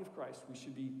body of Christ, we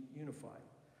should be unified.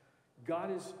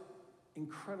 God is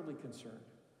incredibly concerned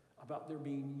about there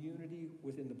being unity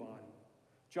within the body.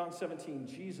 John 17,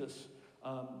 Jesus,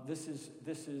 this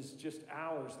is just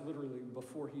hours literally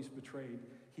before he's betrayed.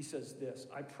 He says this,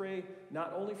 I pray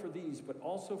not only for these, but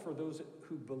also for those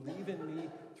who believe in me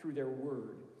through their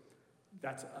word.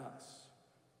 That's us.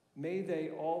 May they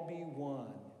all be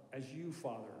one, as you,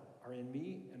 Father, are in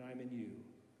me and I'm in you.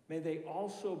 May they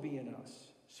also be in us,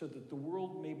 so that the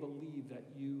world may believe that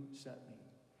you sent me.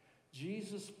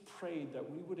 Jesus prayed that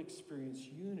we would experience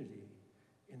unity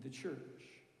in the church.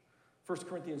 1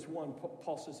 Corinthians 1,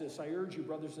 Paul says this, I urge you,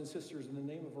 brothers and sisters, in the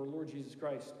name of our Lord Jesus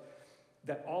Christ,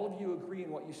 that all of you agree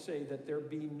in what you say, that there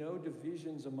be no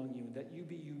divisions among you, that you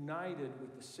be united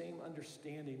with the same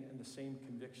understanding and the same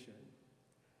conviction.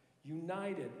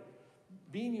 United.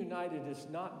 Being united is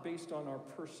not based on our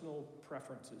personal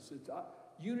preferences.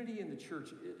 Unity in the church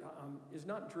is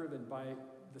not driven by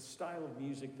the style of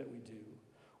music that we do,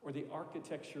 or the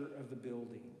architecture of the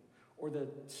building, or the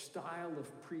style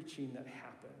of preaching that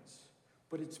happens.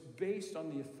 But it's based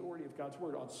on the authority of God's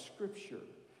word, on Scripture.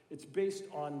 It's based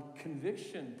on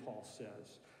conviction, Paul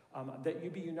says, that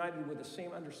you be united with the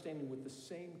same understanding, with the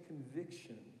same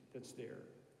conviction that's there.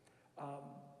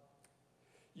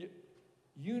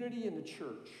 Unity in the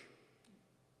church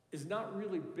is not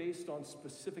really based on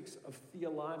specifics of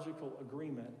theological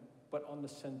agreement, but on the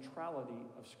centrality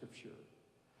of Scripture.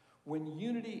 When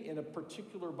unity in a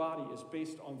particular body is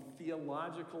based on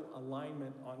theological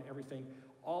alignment on everything,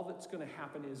 all that's going to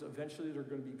happen is eventually there are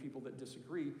going to be people that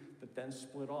disagree, that then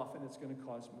split off, and it's going to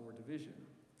cause more division.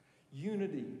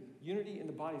 Unity in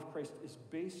the body of Christ is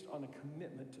based on a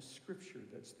commitment to Scripture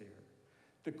that's there.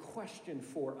 The question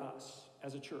for us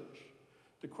as a church,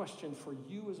 the question for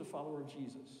you as a follower of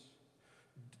Jesus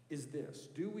is this.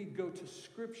 Do we go to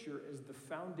Scripture as the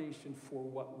foundation for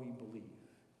what we believe?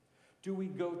 Do we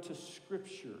go to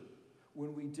Scripture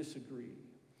when we disagree?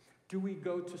 Do we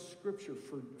go to Scripture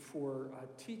for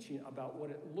teaching about what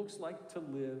it looks like to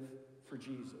live for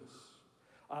Jesus?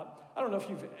 I don't know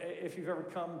if you've ever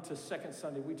come to Second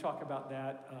Sunday. We talk about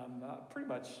that pretty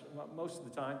much most of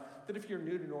the time. That if you're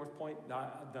new to Northpointe,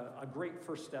 a great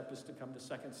first step is to come to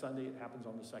Second Sunday. It happens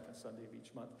on the second Sunday of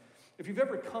each month. If you've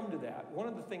ever come to that, one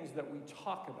of the things that we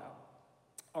talk about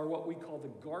are what we call the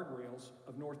guardrails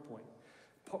of Northpointe.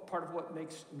 Part of what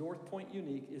makes Northpointe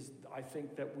unique is, I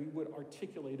think, that we would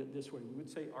articulate it this way. We would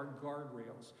say our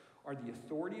guardrails are the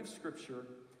authority of Scripture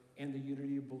and the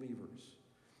unity of believers.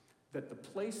 That the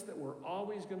place that we're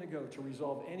always going to go to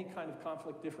resolve any kind of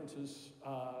conflict, differences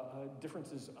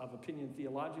of opinion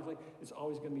theologically, is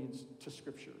always going to be to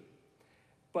Scripture.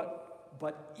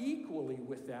 But equally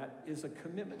with that is a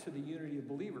commitment to the unity of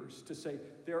believers to say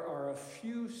there are a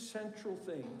few central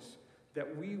things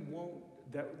that we won't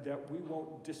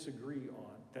disagree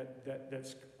on,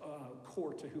 that's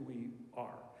core to who we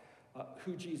are,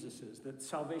 who Jesus is, that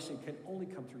salvation can only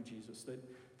come through Jesus,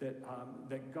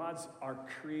 that God's our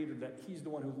creator, that he's the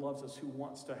one who loves us, who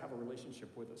wants to have a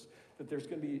relationship with us, that there's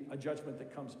going to be a judgment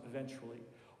that comes eventually.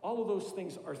 All of those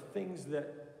things are things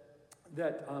that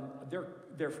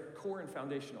they're core and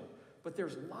foundational. But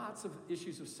there's lots of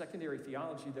issues of secondary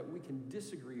theology that we can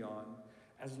disagree on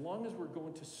as long as we're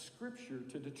going to Scripture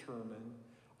to determine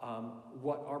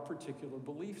what our particular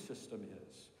belief system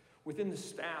is. Within the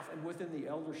staff and within the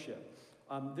eldership,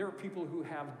 there are people who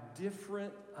have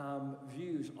different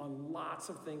views on lots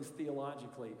of things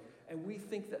theologically, and we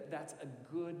think that that's a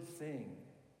good thing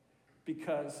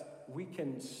because we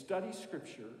can study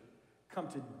Scripture, come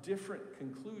to different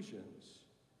conclusions,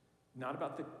 not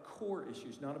about the core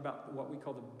issues, not about what we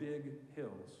call the big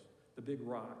hills, the big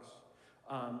rocks,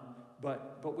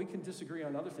 but we can disagree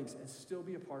on other things and still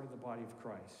be a part of the body of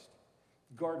Christ.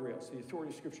 Guardrails, the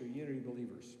authority of Scripture, unity of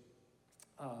believers.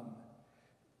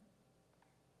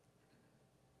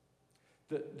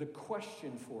 The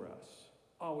question for us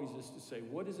always is to say,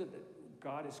 what is it that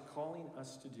God is calling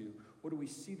us to do? What do we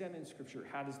see then in Scripture?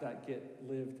 How does that get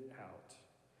lived out?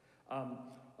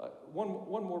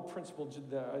 One more principle,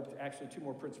 actually two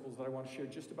more principles that I want to share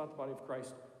just about the body of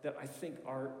Christ that I think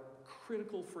are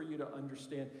critical for you to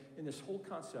understand in this whole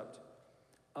concept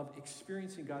of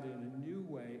experiencing God in a new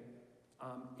way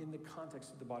in the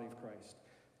context of the body of Christ.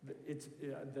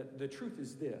 The truth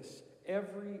is this: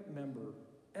 every member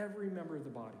of the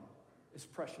body is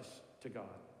precious to God.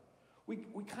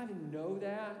 We kind of know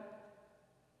that.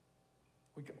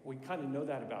 We kind of know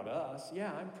that about us.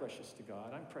 Yeah, I'm precious to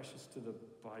God. I'm precious to the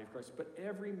body of Christ. But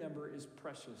every member is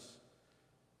precious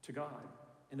to God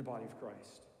in the body of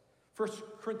Christ. 1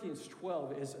 Corinthians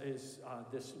 12 is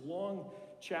this long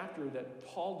chapter that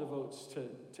Paul devotes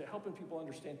to helping people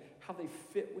understand how they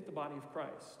fit with the body of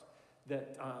Christ.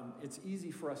 That it's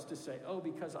easy for us to say, oh,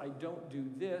 because I don't do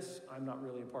this, I'm not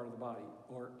really a part of the body.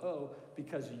 Or, oh,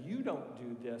 because you don't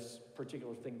do this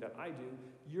particular thing that I do,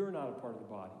 you're not a part of the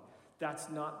body. That's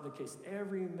not the case.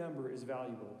 Every member is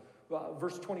valuable. Well,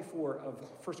 verse 24 of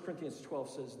 1 Corinthians 12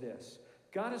 says this: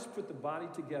 God has put the body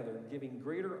together, giving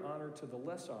greater honor to the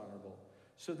less honorable,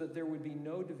 so that there would be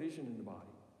no division in the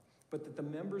body, but that the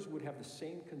members would have the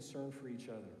same concern for each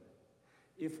other.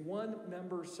 If one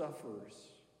member suffers,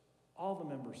 all the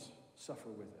members suffer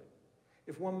with it.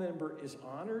 If one member is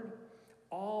honored,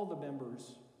 all the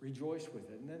members rejoice with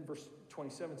it. And then verse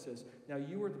 27 says, now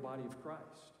you are the body of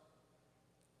Christ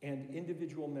and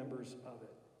individual members of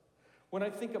it. When I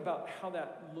think about how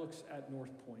that looks at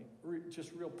Northpointe,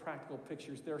 just real practical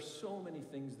pictures, there are so many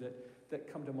things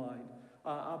that come to mind.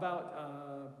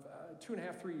 About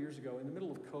 2.5-3 years ago, in the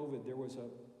middle of COVID, there was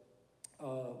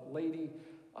a lady,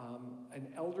 an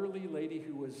elderly lady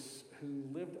who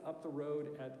lived up the road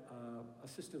at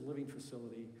assisted living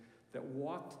facility that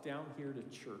walked down here to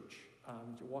church.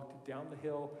 She walked down the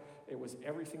hill. It was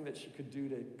everything that she could do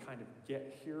to kind of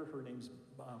get here. Her name's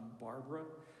Barbara.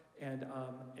 And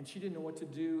she didn't know what to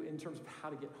do in terms of how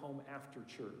to get home after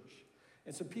church.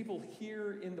 And so people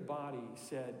here in the body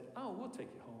said, oh, we'll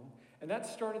take you home. And that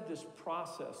started this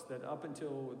process that up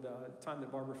until the time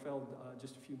that Barbara fell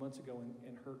just a few months ago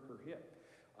and hurt her hip,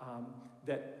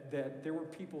 that there were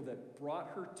people that brought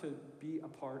her to be a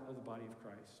part of the body of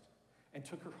Christ and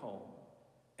took her home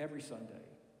every Sunday.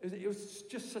 It was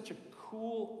just such a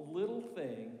cool little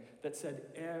thing that said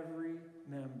every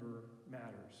member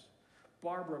matters.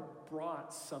 Barbara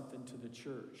brought something to the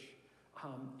church,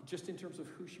 just in terms of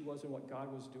who she was and what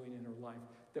God was doing in her life,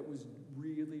 that was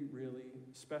really, really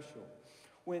special.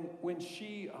 When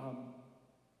she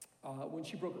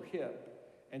broke her hip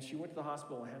and she went to the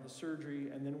hospital and had the surgery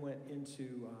and then went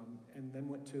to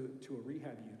a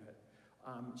rehab unit,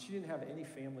 she didn't have any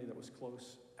family that was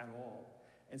close at all.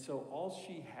 And so all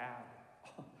she had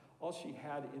all she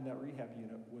had in that rehab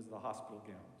unit was the hospital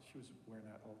gown. She was wearing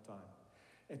that all the time.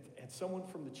 And someone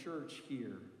from the church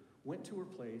here went to her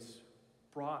place,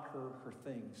 brought her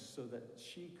things so that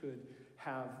she could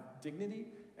have dignity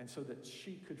and so that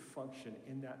she could function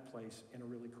in that place in a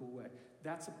really cool way.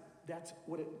 That's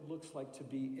what it looks like to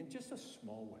be, in just a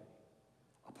small way,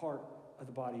 a part of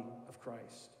the body of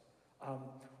Christ.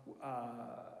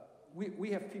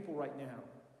 We have people right now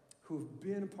who have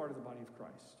been a part of the body of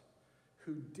Christ,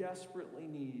 who desperately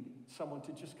need someone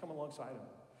to just come alongside them,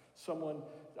 someone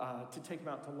to take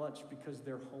them out to lunch because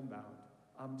they're homebound,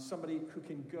 somebody who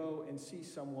can go and see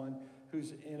someone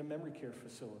who's in a memory care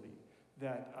facility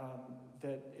that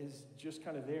is just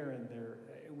kind of there, and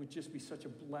it would just be such a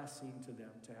blessing to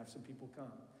them to have some people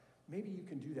come. Maybe you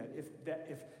can do that.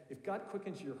 If God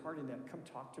quickens your heart in that, come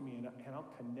talk to me and I'll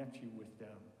connect you with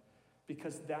them.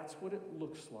 Because that's what it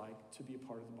looks like to be a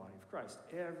part of the body of Christ.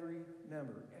 Every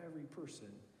member, every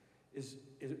person is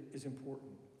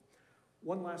important.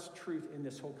 One last truth in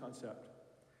this whole concept.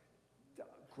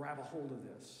 Grab a hold of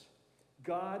this.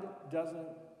 God doesn't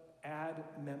add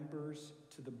members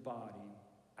to the body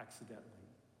accidentally.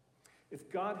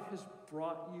 If God has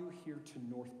brought you here to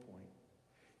Northpointe,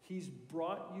 He's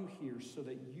brought you here so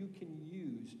that you can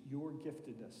use your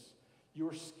giftedness,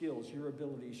 your skills, your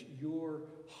abilities, your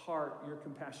heart, your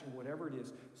compassion, whatever it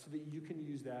is, so that you can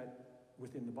use that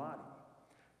within the body.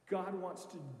 God wants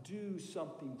to do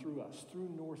something through us, through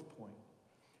Northpointe.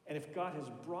 And if God has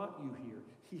brought you here,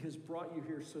 He has brought you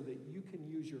here so that you can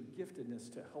use your giftedness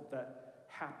to help that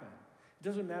happen. It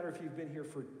doesn't matter if you've been here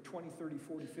for 20, 30,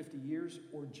 40, 50 years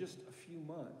or just a few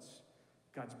months.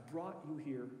 God's brought you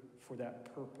here for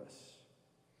that purpose.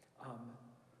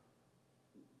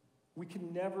 We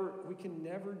can never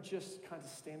just kind of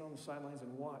stand on the sidelines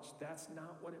and watch. That's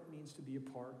not what it means to be a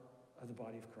part of the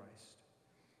body of Christ.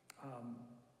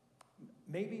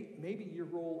 Maybe your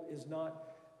role is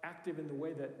not active in the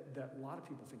way that a lot of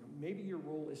people think of. Maybe your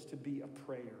role is to be a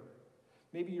prayer.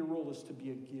 Maybe your role is to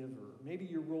be a giver. Maybe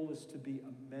your role is to be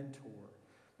a mentor.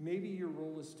 Maybe your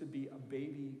role is to be a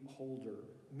baby holder.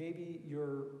 Maybe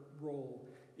your role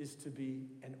is to be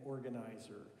an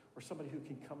organizer or somebody who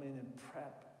can come in and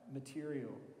prep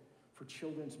material for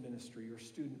children's ministry or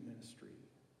student ministry.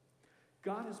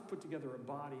 God has put together a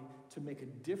body to make a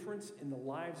difference in the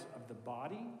lives of the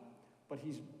body, but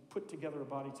He's put together a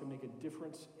body to make a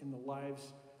difference in the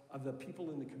lives of the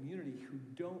people in the community who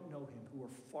don't know Him, who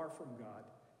are far from God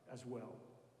as well.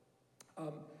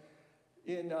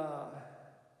 In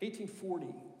 1840,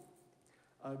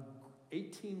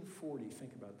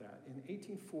 think about that. In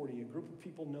 1840, a group of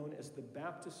people known as the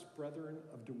Baptist Brethren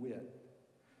of DeWitt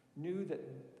knew that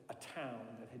a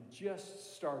town that had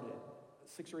just started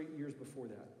 6 or 8 years before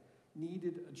that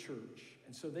needed a church.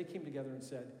 And so they came together and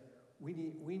said, we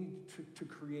need to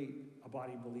create a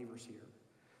body of believers here.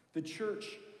 The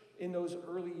church in those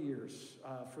early years,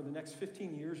 for the next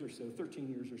 15 years or so, 13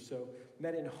 years or so,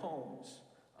 met in homes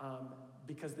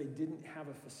because they didn't have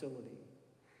a facility.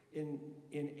 In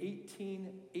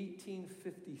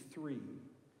 1853,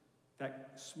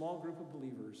 that small group of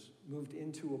believers moved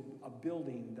into a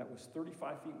building that was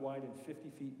 35 feet wide and 50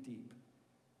 feet deep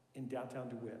in downtown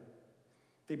DeWitt.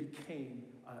 They became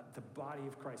the body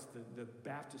of Christ, the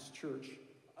Baptist Church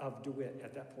of DeWitt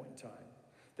at that point in time.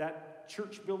 That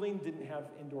church building didn't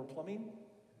have indoor plumbing.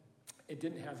 It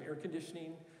didn't have air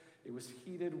conditioning. It was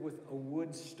heated with a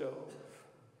wood stove.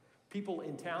 People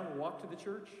in town walked to the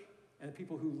church, and the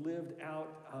people who lived out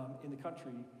in the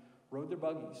country rode their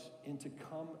buggies in to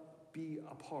come be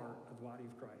a part of the body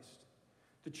of Christ.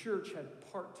 The church had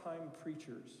part-time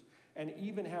preachers and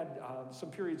even had some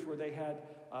periods where they had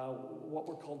what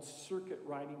were called circuit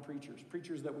riding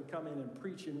preachers that would come in and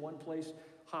preach in one place,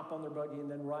 hop on their buggy, and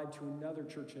then ride to another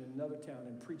church in another town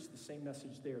and preach the same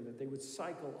message there, that they would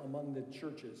cycle among the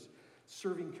churches,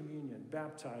 serving communion,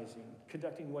 baptizing,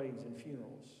 conducting weddings and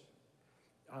funerals.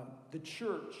 The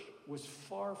church was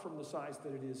far from the size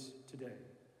that it is today.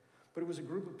 But it was a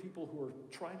group of people who were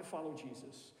trying to follow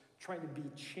Jesus, trying to be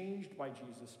changed by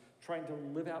Jesus, trying to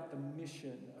live out the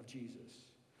mission of Jesus.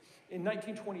 In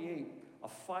 1928, a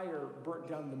fire burnt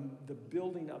down the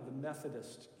building of the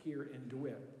Methodists here in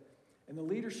DeWitt. And the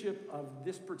leadership of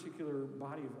this particular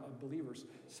body of believers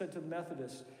said to the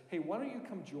Methodists, hey, why don't you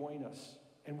come join us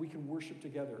and we can worship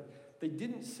together? They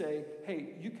didn't say,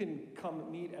 hey, you can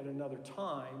come meet at another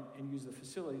time and use the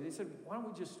facility. They said, why don't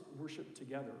we just worship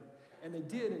together? And they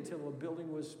did until a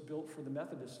building was built for the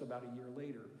Methodists about a year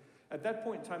later. At that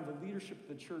point in time, the leadership of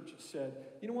the church said,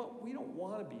 you know what, we don't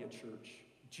want to be a church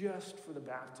just for the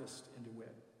Baptists in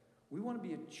DeWitt. We want to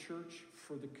be a church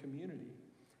for the community.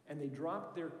 and they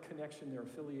dropped their connection, their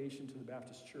affiliation to the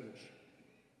Baptist Church.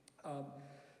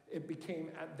 It became,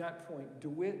 at that point,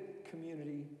 DeWitt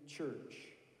Community Church.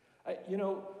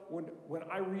 When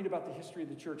I read about the history of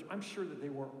the church, I'm sure that they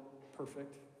weren't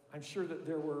perfect. I'm sure that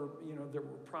there were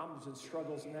problems and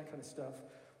struggles and that kind of stuff.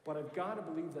 But I've got to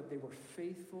believe that they were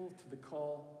faithful to the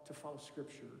call to follow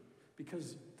Scripture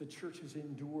because the church has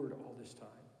endured all this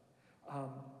time.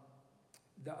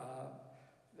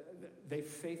 They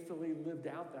faithfully lived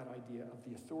out that idea of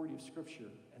the authority of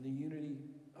Scripture and the unity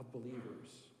of believers.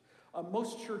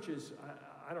 Most churches,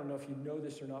 I don't know if you know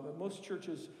this or not, but most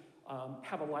churches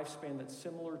have a lifespan that's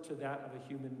similar to that of a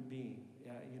human being.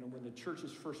 When the church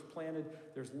is first planted,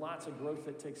 there's lots of growth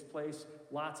that takes place,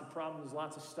 lots of problems,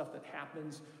 lots of stuff that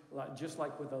happens. Just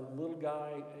like with a little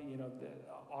guy,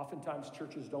 oftentimes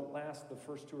churches don't last the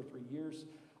first 2 or 3 years.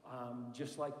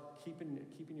 Just like keeping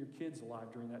your kids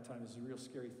alive during that time is a real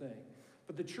scary thing.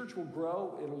 But the church will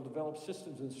grow. It'll develop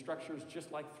systems and structures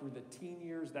just like through the teen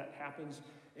years that happens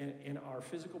in our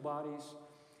physical bodies.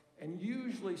 And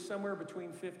usually somewhere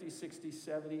between 50, 60,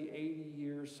 70, 80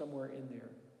 years, somewhere in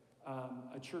there.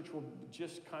 A church will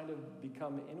just kind of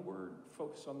become inward,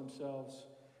 focus on themselves,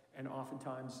 and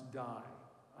oftentimes die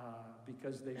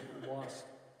because they've lost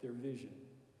their vision.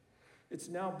 It's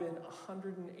now been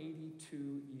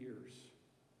 182 years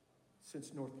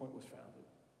since Northpointe was founded.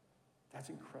 That's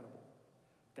incredible.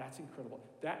 That's incredible.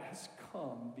 That has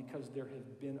come because there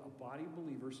have been a body of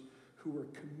believers who were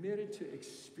committed to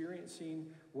experiencing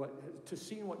to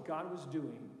seeing what God was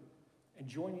doing and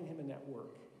joining him in that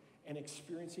work and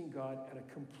experiencing God at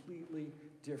a completely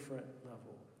different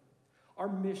level. Our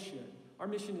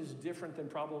mission is different than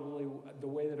probably the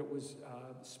way that it was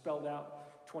spelled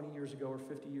out 20 years ago or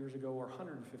 50 years ago or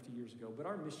 150 years ago. But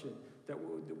our mission that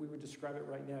we would describe it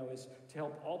right now is to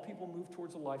help all people move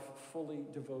towards a life fully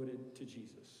devoted to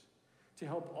Jesus. To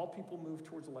help all people move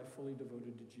towards a life fully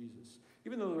devoted to Jesus.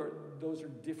 Even though those are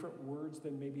different words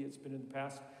than maybe it's been in the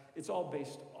past, it's all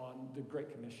based on the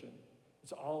Great Commission.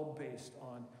 It's all based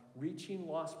on reaching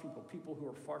lost people who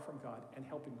are far from God, and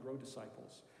helping grow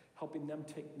disciples, helping them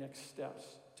take next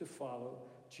steps to follow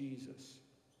Jesus.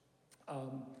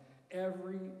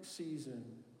 Every season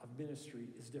of ministry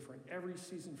is different. Every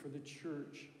season for the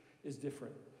church is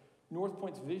different.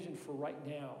 Northpointe's vision for right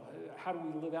now, how do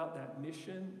we live out that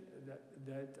mission,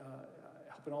 that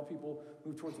helping all people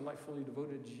move towards a life fully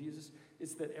devoted to Jesus,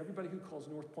 is that everybody who calls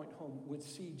Northpointe home would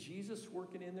see Jesus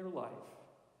working in their life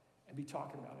and be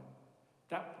talking about him.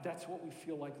 That's what we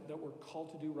feel like that we're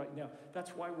called to do right now.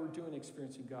 That's why we're doing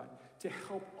Experiencing God, to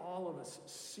help all of us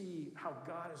see how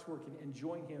God is working and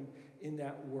join him in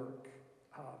that work.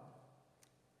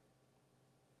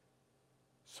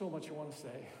 So much I want to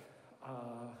say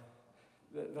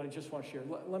that I just want to share.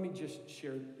 Let me just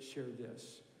share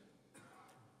this.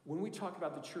 When we talk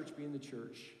about the church being the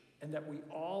church, and that we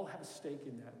all have a stake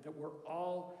in that we're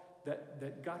all,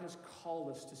 that God has called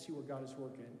us to see where God is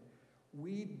working,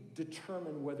 we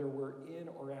determine whether we're in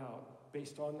or out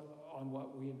based on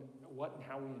what and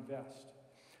how we invest.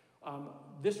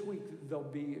 This week, there'll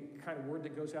be a kind of word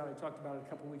that goes out. I talked about it a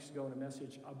couple weeks ago in a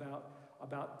message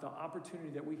about the opportunity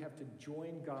that we have to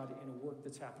join God in a work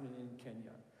that's happening in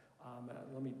Kenya.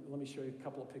 Let me show you a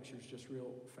couple of pictures just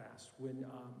real fast.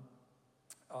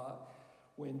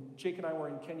 When Jake and I were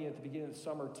in Kenya at the beginning of the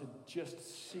summer to just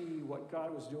see what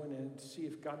God was doing and to see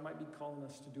if God might be calling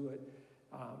us to do it,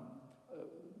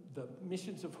 the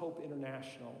Missions of Hope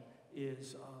International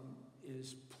is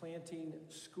planting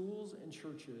schools and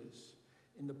churches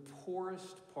in the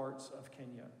poorest parts of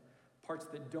Kenya, parts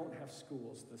that don't have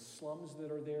schools, the slums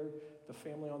that are there. The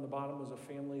family on the bottom was a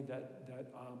family that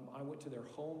I went to their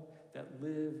home that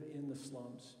live in the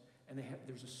slums, and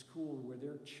there's a school where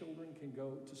their children can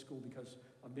go to school because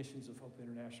of Missions of Hope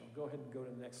International. Go ahead and go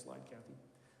to the next slide, Kathy.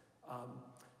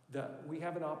 We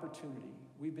have an opportunity.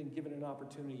 We've been given an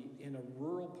opportunity in a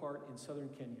rural part in southern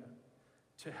Kenya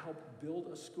to help build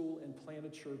a school and plant a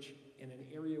church in an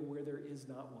area where there is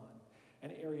not one,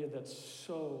 an area that's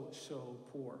so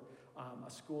poor. A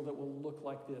school that will look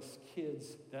like this,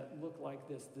 kids that look like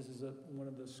this. This is one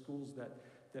of the schools that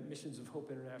Missions of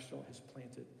Hope International has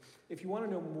planted. If you want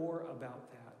to know more about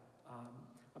that,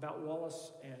 about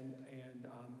Wallace and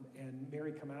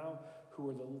Mary Kamau, who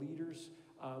are the leaders,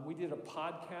 we did a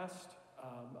podcast,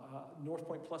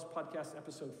 Northpointe Plus podcast,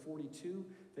 episode 42,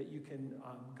 that you can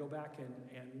go back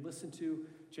and listen to.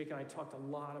 Jake and I talked a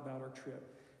lot about our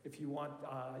trip. If you want,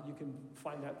 you can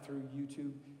find that through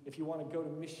YouTube. If you want to go to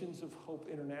Missions of Hope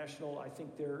International, I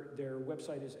think their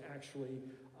website is actually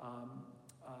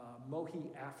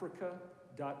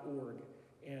mohiafrica.org,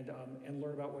 and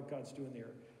learn about what God's doing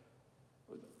there.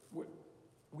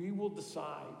 we will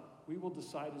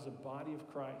decide as a body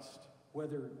of Christ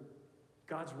whether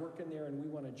God's working there and we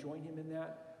want to join him in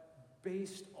that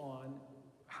based on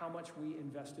how much we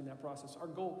invest in that process. Our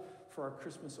goal for our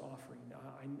Christmas offering,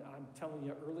 I'm telling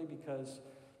you early because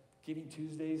Giving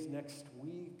Tuesdays next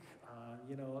week,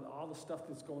 all the stuff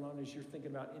that's going on as you're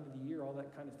thinking about end of the year, all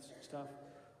that kind of stuff.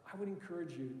 I would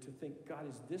encourage you to think, God,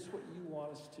 is this what you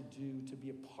want us to do, to be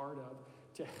a part of,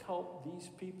 to help these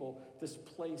people, this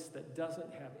place that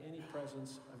doesn't have any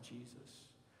presence of Jesus?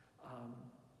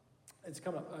 It's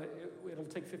come up. It'll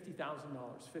take $50,000.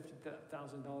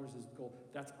 $50,000 is the goal.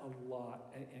 That's a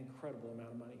lot, an incredible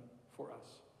amount of money for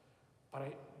us.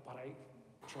 But I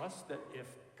trust that if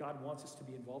God wants us to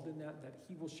be involved in that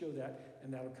he will show that,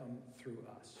 and that'll come through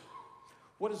us.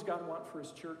 What does God want for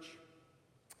his church?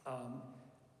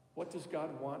 What does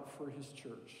God want for his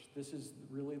church? This is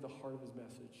really the heart of his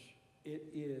message. It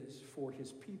is for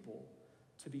his people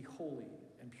to be holy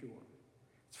and pure.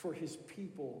 It's for his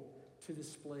people to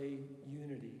display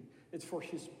unity. It's for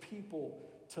his people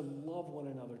to love one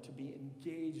another, to be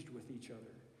engaged with each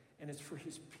other. And it's for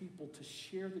his people to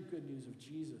share the good news of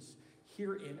Jesus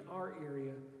here in our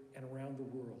area and around the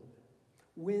world.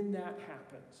 When that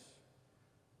happens,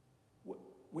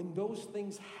 when those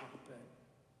things happen,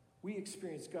 we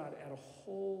experience God at a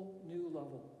whole new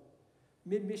level.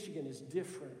 Mid-Michigan is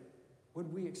different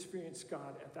when we experience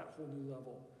God at that whole new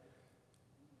level.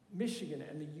 Michigan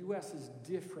and the U.S. is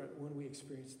different when we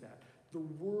experience that. The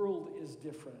world is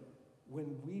different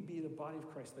when we be the body of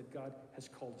Christ that God has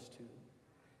called us to.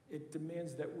 It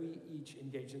demands that we each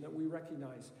engage and that we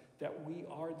recognize that we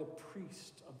are the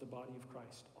priest of the body of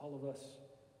Christ, all of us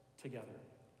together.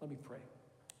 Let me pray.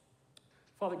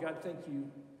 Father God, thank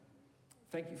you.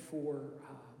 Thank you for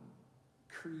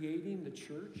creating the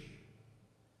church.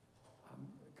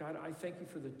 God, I thank you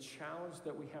for the challenge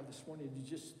that we have this morning to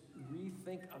just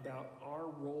rethink about our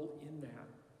role in that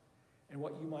and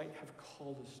what you might have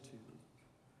called us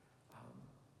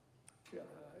to.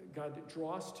 God,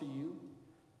 draw us to you.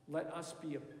 Let us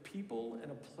be a people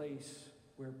and a place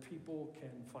where people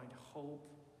can find hope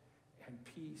and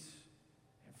peace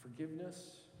and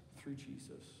forgiveness through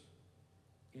Jesus.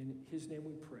 In his name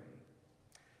we pray.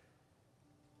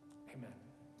 Amen.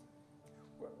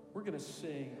 We're going to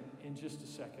sing in just a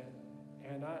second,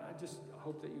 and I just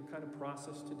hope that you kind of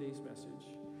process today's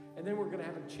message. And then we're going to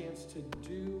have a chance to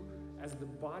do, as the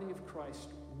body of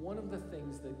Christ, one of the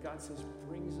things that God says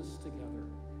brings us together,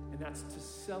 and that's to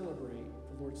celebrate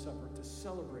the Lord's Supper, to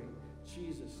celebrate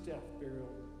Jesus' death, burial,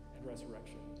 and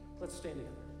resurrection. Let's stand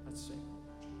together. Let's sing.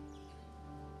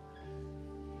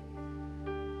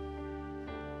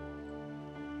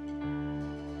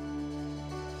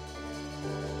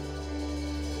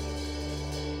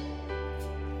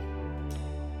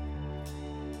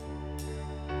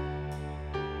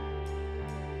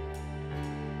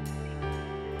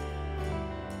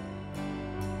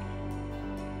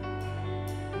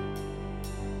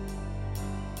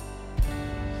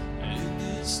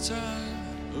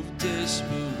 Time of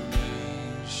desperation,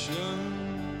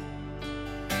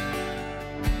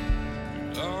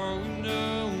 and all we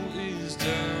know is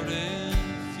doubt and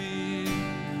fear.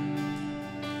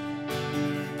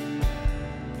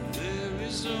 There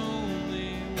is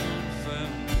only one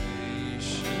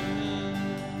foundation.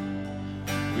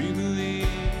 We believe.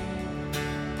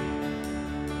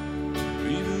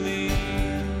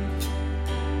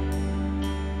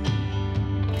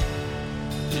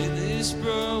 In this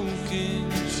broken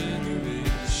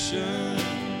generation,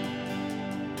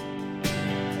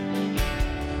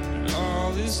 and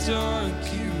all is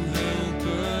dark, you help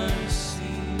us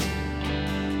see.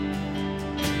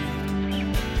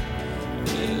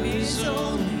 There is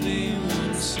only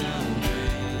one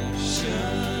salvation.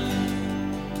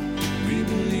 We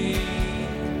believe.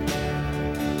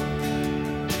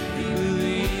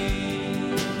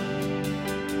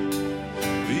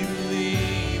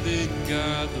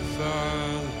 God the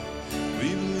Father, we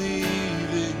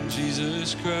believe in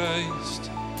Jesus Christ,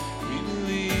 we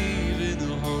believe in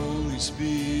the Holy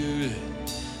Spirit,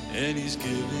 and He's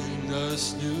given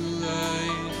us new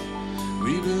life.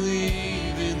 We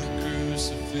believe in the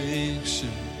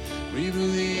crucifixion, we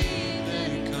believe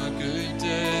that He conquered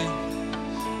death,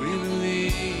 we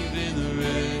believe in the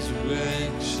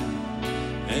resurrection,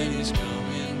 and He's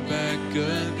coming back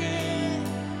again.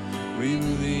 We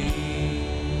believe.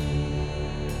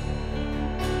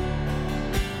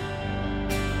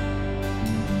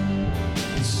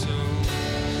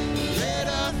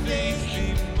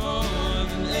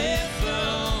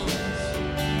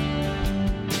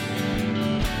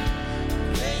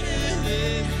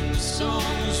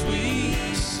 Songs we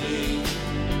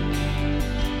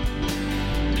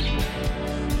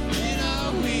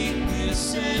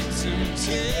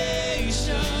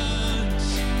temptations.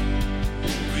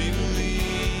 We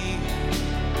believe.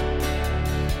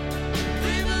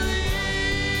 We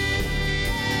believe.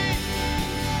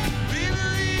 We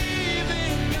believe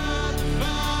in God the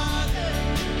Father.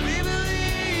 We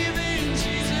believe in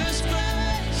Jesus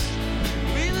Christ.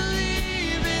 We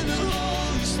believe in the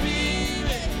Holy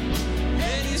Spirit,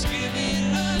 and He's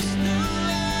giving us new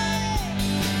life.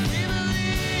 We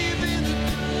believe in the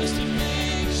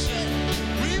crucifixion.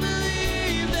 We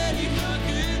believe that He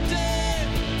conquered death.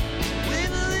 We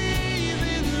believe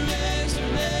in the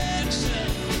resurrection,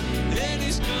 and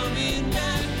He's coming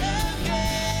back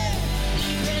again.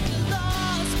 Let the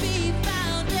lost be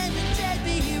found and the dead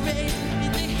be raised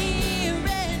in the here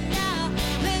and now.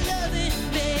 Let love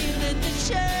invade, let the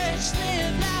church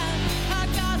live loud. Our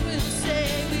God will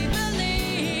say, we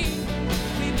believe,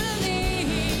 and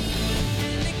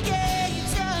the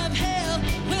gates of hell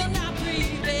will not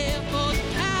prevail. For the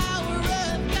power of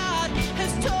God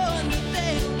has torn the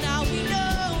veil. Now we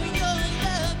know your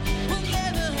love will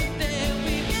never fail.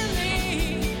 We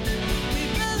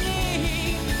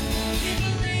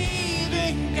believe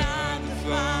in God the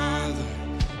Father,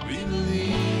 we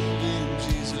believe in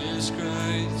Jesus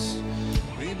Christ.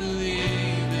 We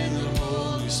believe in the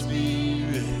Holy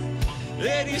Spirit,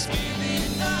 and He's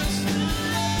giving us new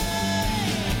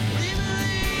life. We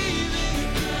believe in the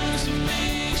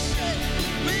crucifixion.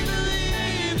 We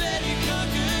believe that He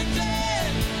conquered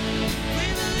death. We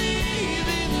believe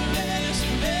in the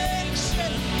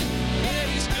resurrection, and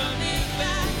He's coming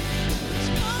back. He's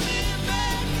coming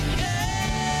back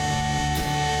again.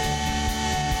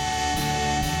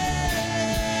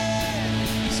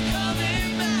 He's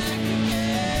coming back again.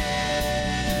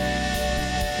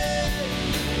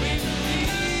 We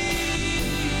believe.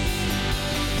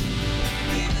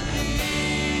 We believe.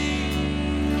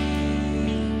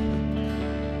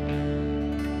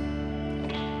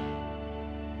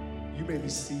 You may be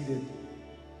seated.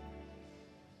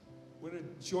 We're going to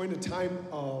join a time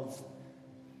of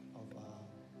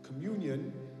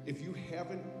communion. If you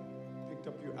haven't picked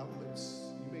up your elements,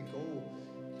 you may go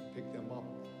and pick them up.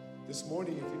 This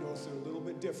morning, if you notice, they're a little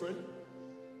bit different.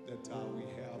 That we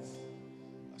have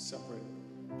a separate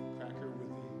cracker with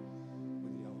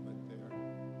the element there.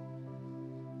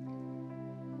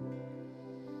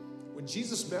 When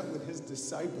Jesus met with his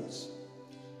disciples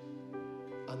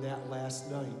on that last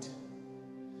night,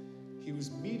 he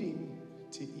was meeting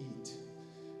to eat.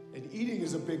 And eating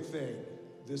is a big thing.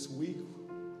 This week,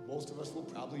 most of us will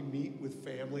probably meet with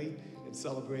family and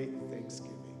celebrate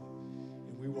Thanksgiving.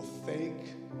 And we will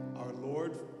thank our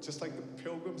Lord, just like the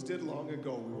pilgrims did long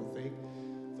ago. We will thank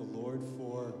the Lord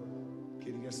for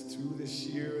getting us through this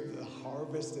year, the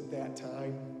harvest at that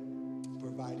time,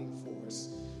 providing for us.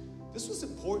 This was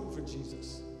important for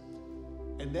Jesus.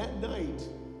 And that night,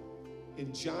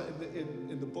 in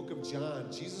the book of John,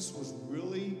 Jesus was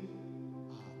really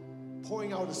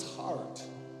pouring out his heart.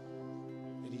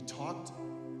 And he talked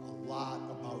a lot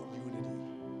about unity.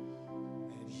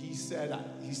 And he said,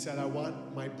 I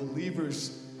want my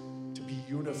believers to be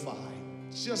unified,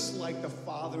 just like the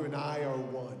Father and I are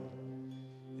one.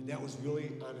 And that was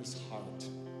really on his heart.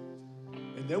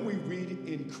 And then we read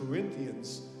in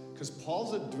Corinthians, because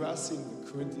Paul's addressing the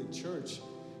Corinthian church,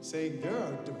 saying there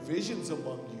are divisions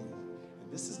among you,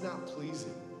 and this is not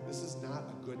pleasing. This is not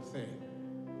a good thing.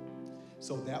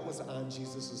 So that was on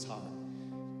Jesus' heart.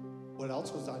 What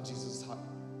else was on Jesus'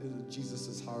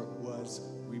 heart was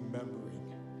remembering.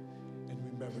 And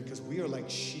remember, because we are like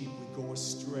sheep. We go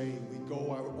astray. We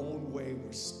go our own way.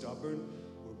 We're stubborn.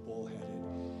 We're bullheaded.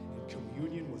 And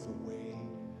communion was a way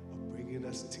of bringing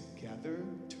us together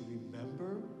to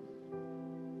remember,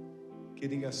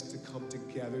 getting us to come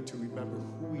together to remember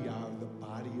who we are, the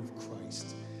body of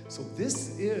Christ. So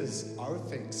this is our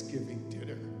Thanksgiving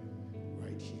dinner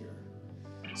right here.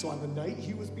 So on the night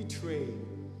he was betrayed,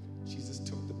 Jesus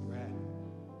took the bread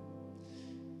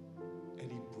and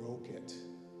he broke it.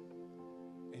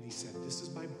 And he said, this is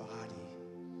my body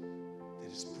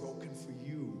that is broken for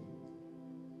you.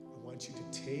 I want you to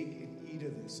take and eat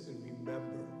of this and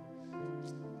remember,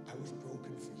 I was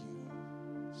broken for you.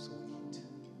 So eat.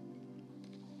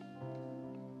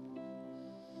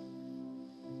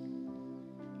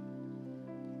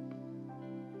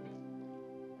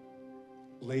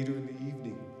 Later in the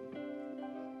evening,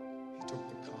 he took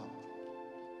the cup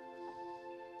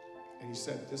and he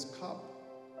said, this cup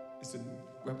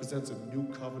represents a new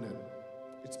covenant.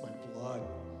 It's my blood.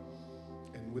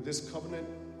 And with this covenant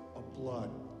of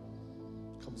blood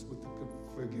comes with the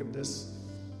forgiveness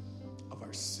of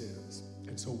our sins.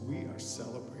 And so we are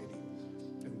celebrating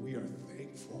and we are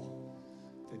thankful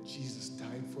that Jesus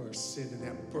died for our sin, and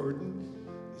that burden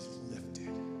is lifted.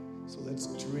 Let's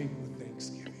drink with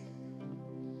thanksgiving.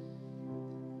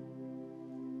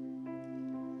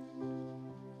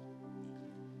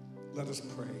 Let us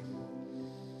pray.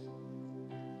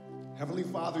 Heavenly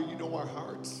Father, you know our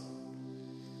hearts.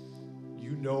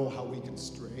 You know how we can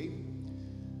stray.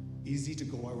 Easy to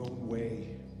go our own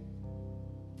way.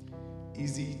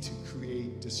 Easy to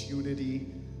create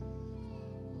disunity.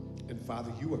 And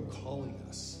Father, you are calling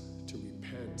us to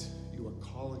repent. You are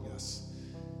calling us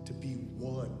to be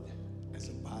one as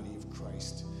a body of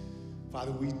Christ.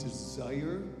 Father, we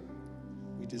desire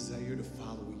to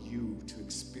follow you, to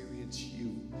experience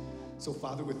you. So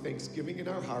Father, with thanksgiving in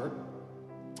our heart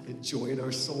and joy in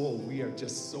our soul, we are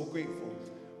just so grateful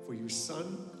for your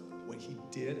Son, what he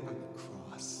did on the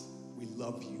cross. We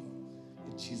love you.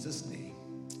 In Jesus' name,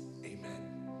 amen.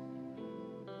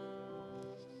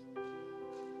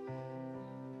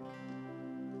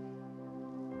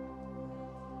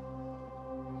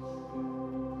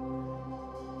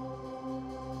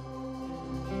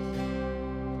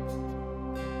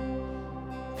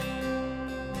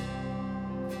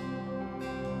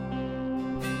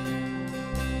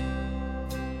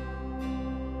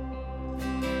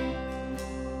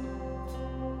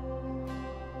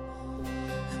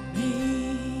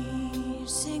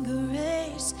 Amazing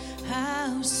grace,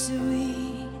 how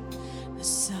sweet the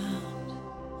sound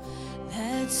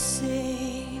that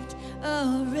saved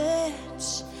a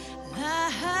wretch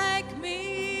like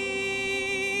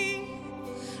me.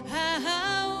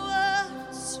 I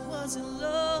once was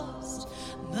lost,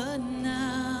 but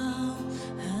now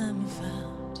I'm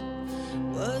found.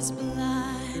 Was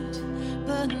blind,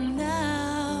 but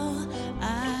now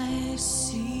I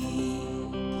see.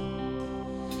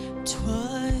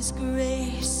 'Twas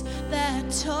grace that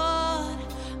taught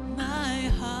my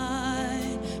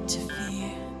heart to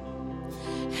fear,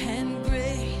 and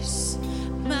grace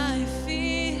my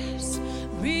fears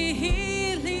relieved.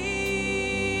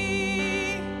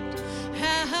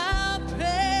 How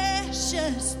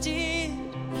precious did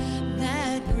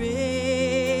that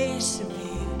grace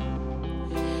appear,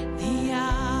 the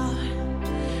hour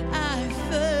I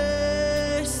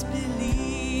first believed.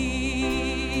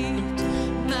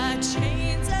 My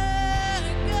chains are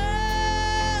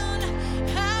gone,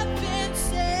 I've been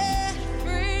set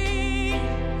free.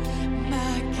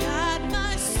 My God,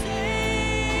 my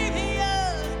Savior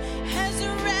has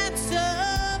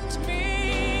ransomed me,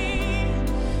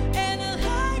 and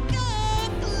like a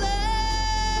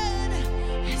flood,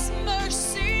 His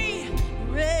mercy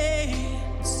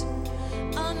reigns,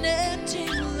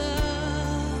 unending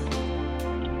love,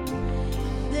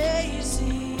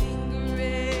 amazing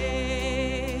grace.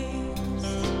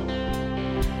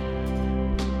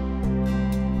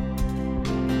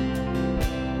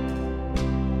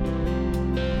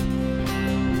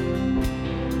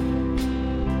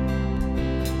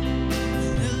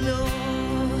 The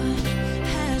Lord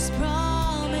has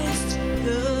promised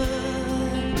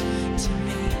good to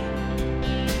me.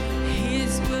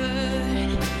 His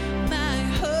word, my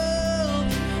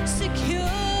hope secures.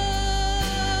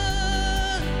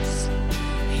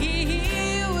 He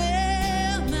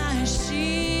will my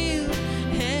shield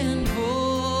and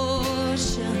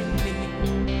portion be,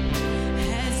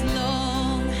 as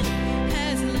long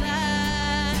as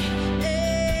life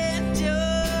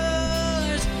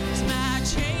endures. My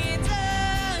chains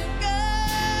are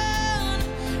gone,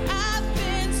 I've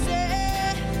been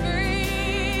set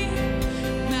free.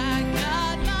 My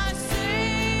God, my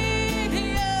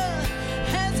Savior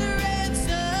has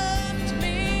ransomed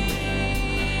me,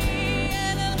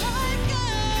 and like a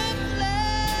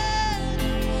flood,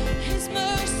 His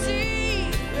mercy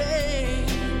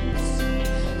reigns,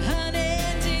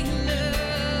 unending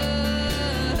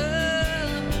love,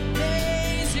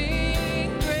 amazing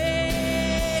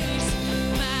grace.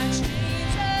 My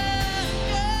chains are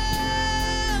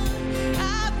gone,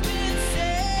 I've been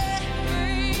set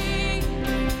free.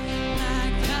 My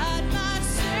God, my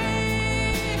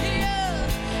Savior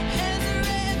has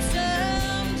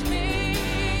ransomed me,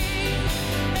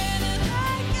 and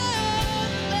like a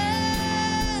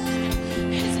flood,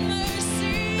 His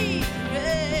mercy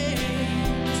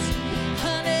reigns,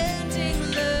 unending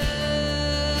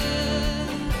love,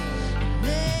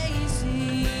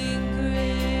 amazing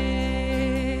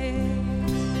grace.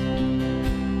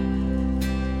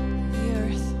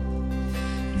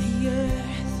 The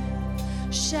earth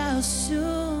shall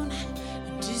soon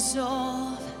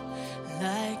dissolve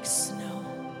like snow.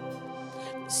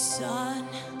 The sun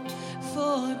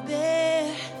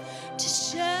forbear to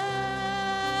shine,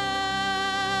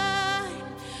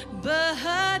 but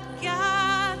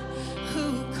God, who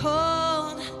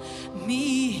called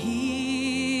me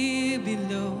here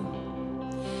below,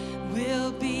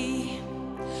 will be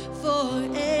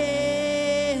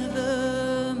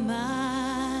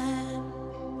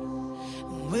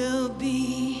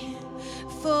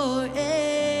forever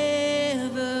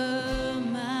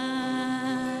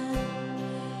mine.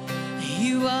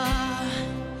 You are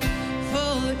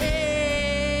forever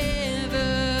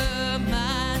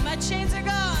mine. My chains are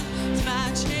gone.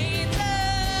 My chains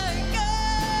are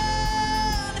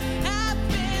gone. I've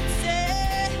been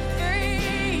set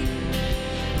free.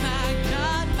 My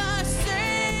God, my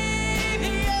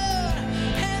Savior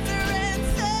has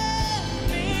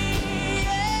ransomed me.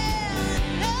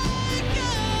 And I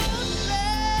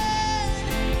confess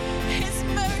His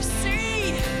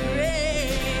mercy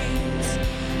reigns,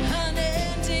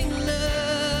 unending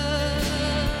love,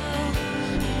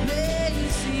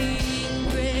 amazing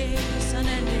grace,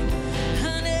 unending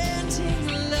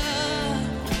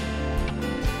love,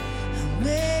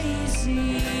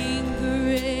 amazing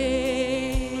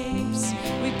grace.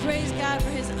 We praise God for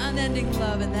His unending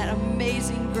love and that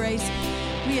amazing grace.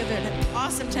 We have an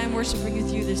awesome time worshiping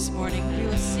with you this morning. We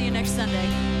will see you next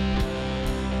Sunday.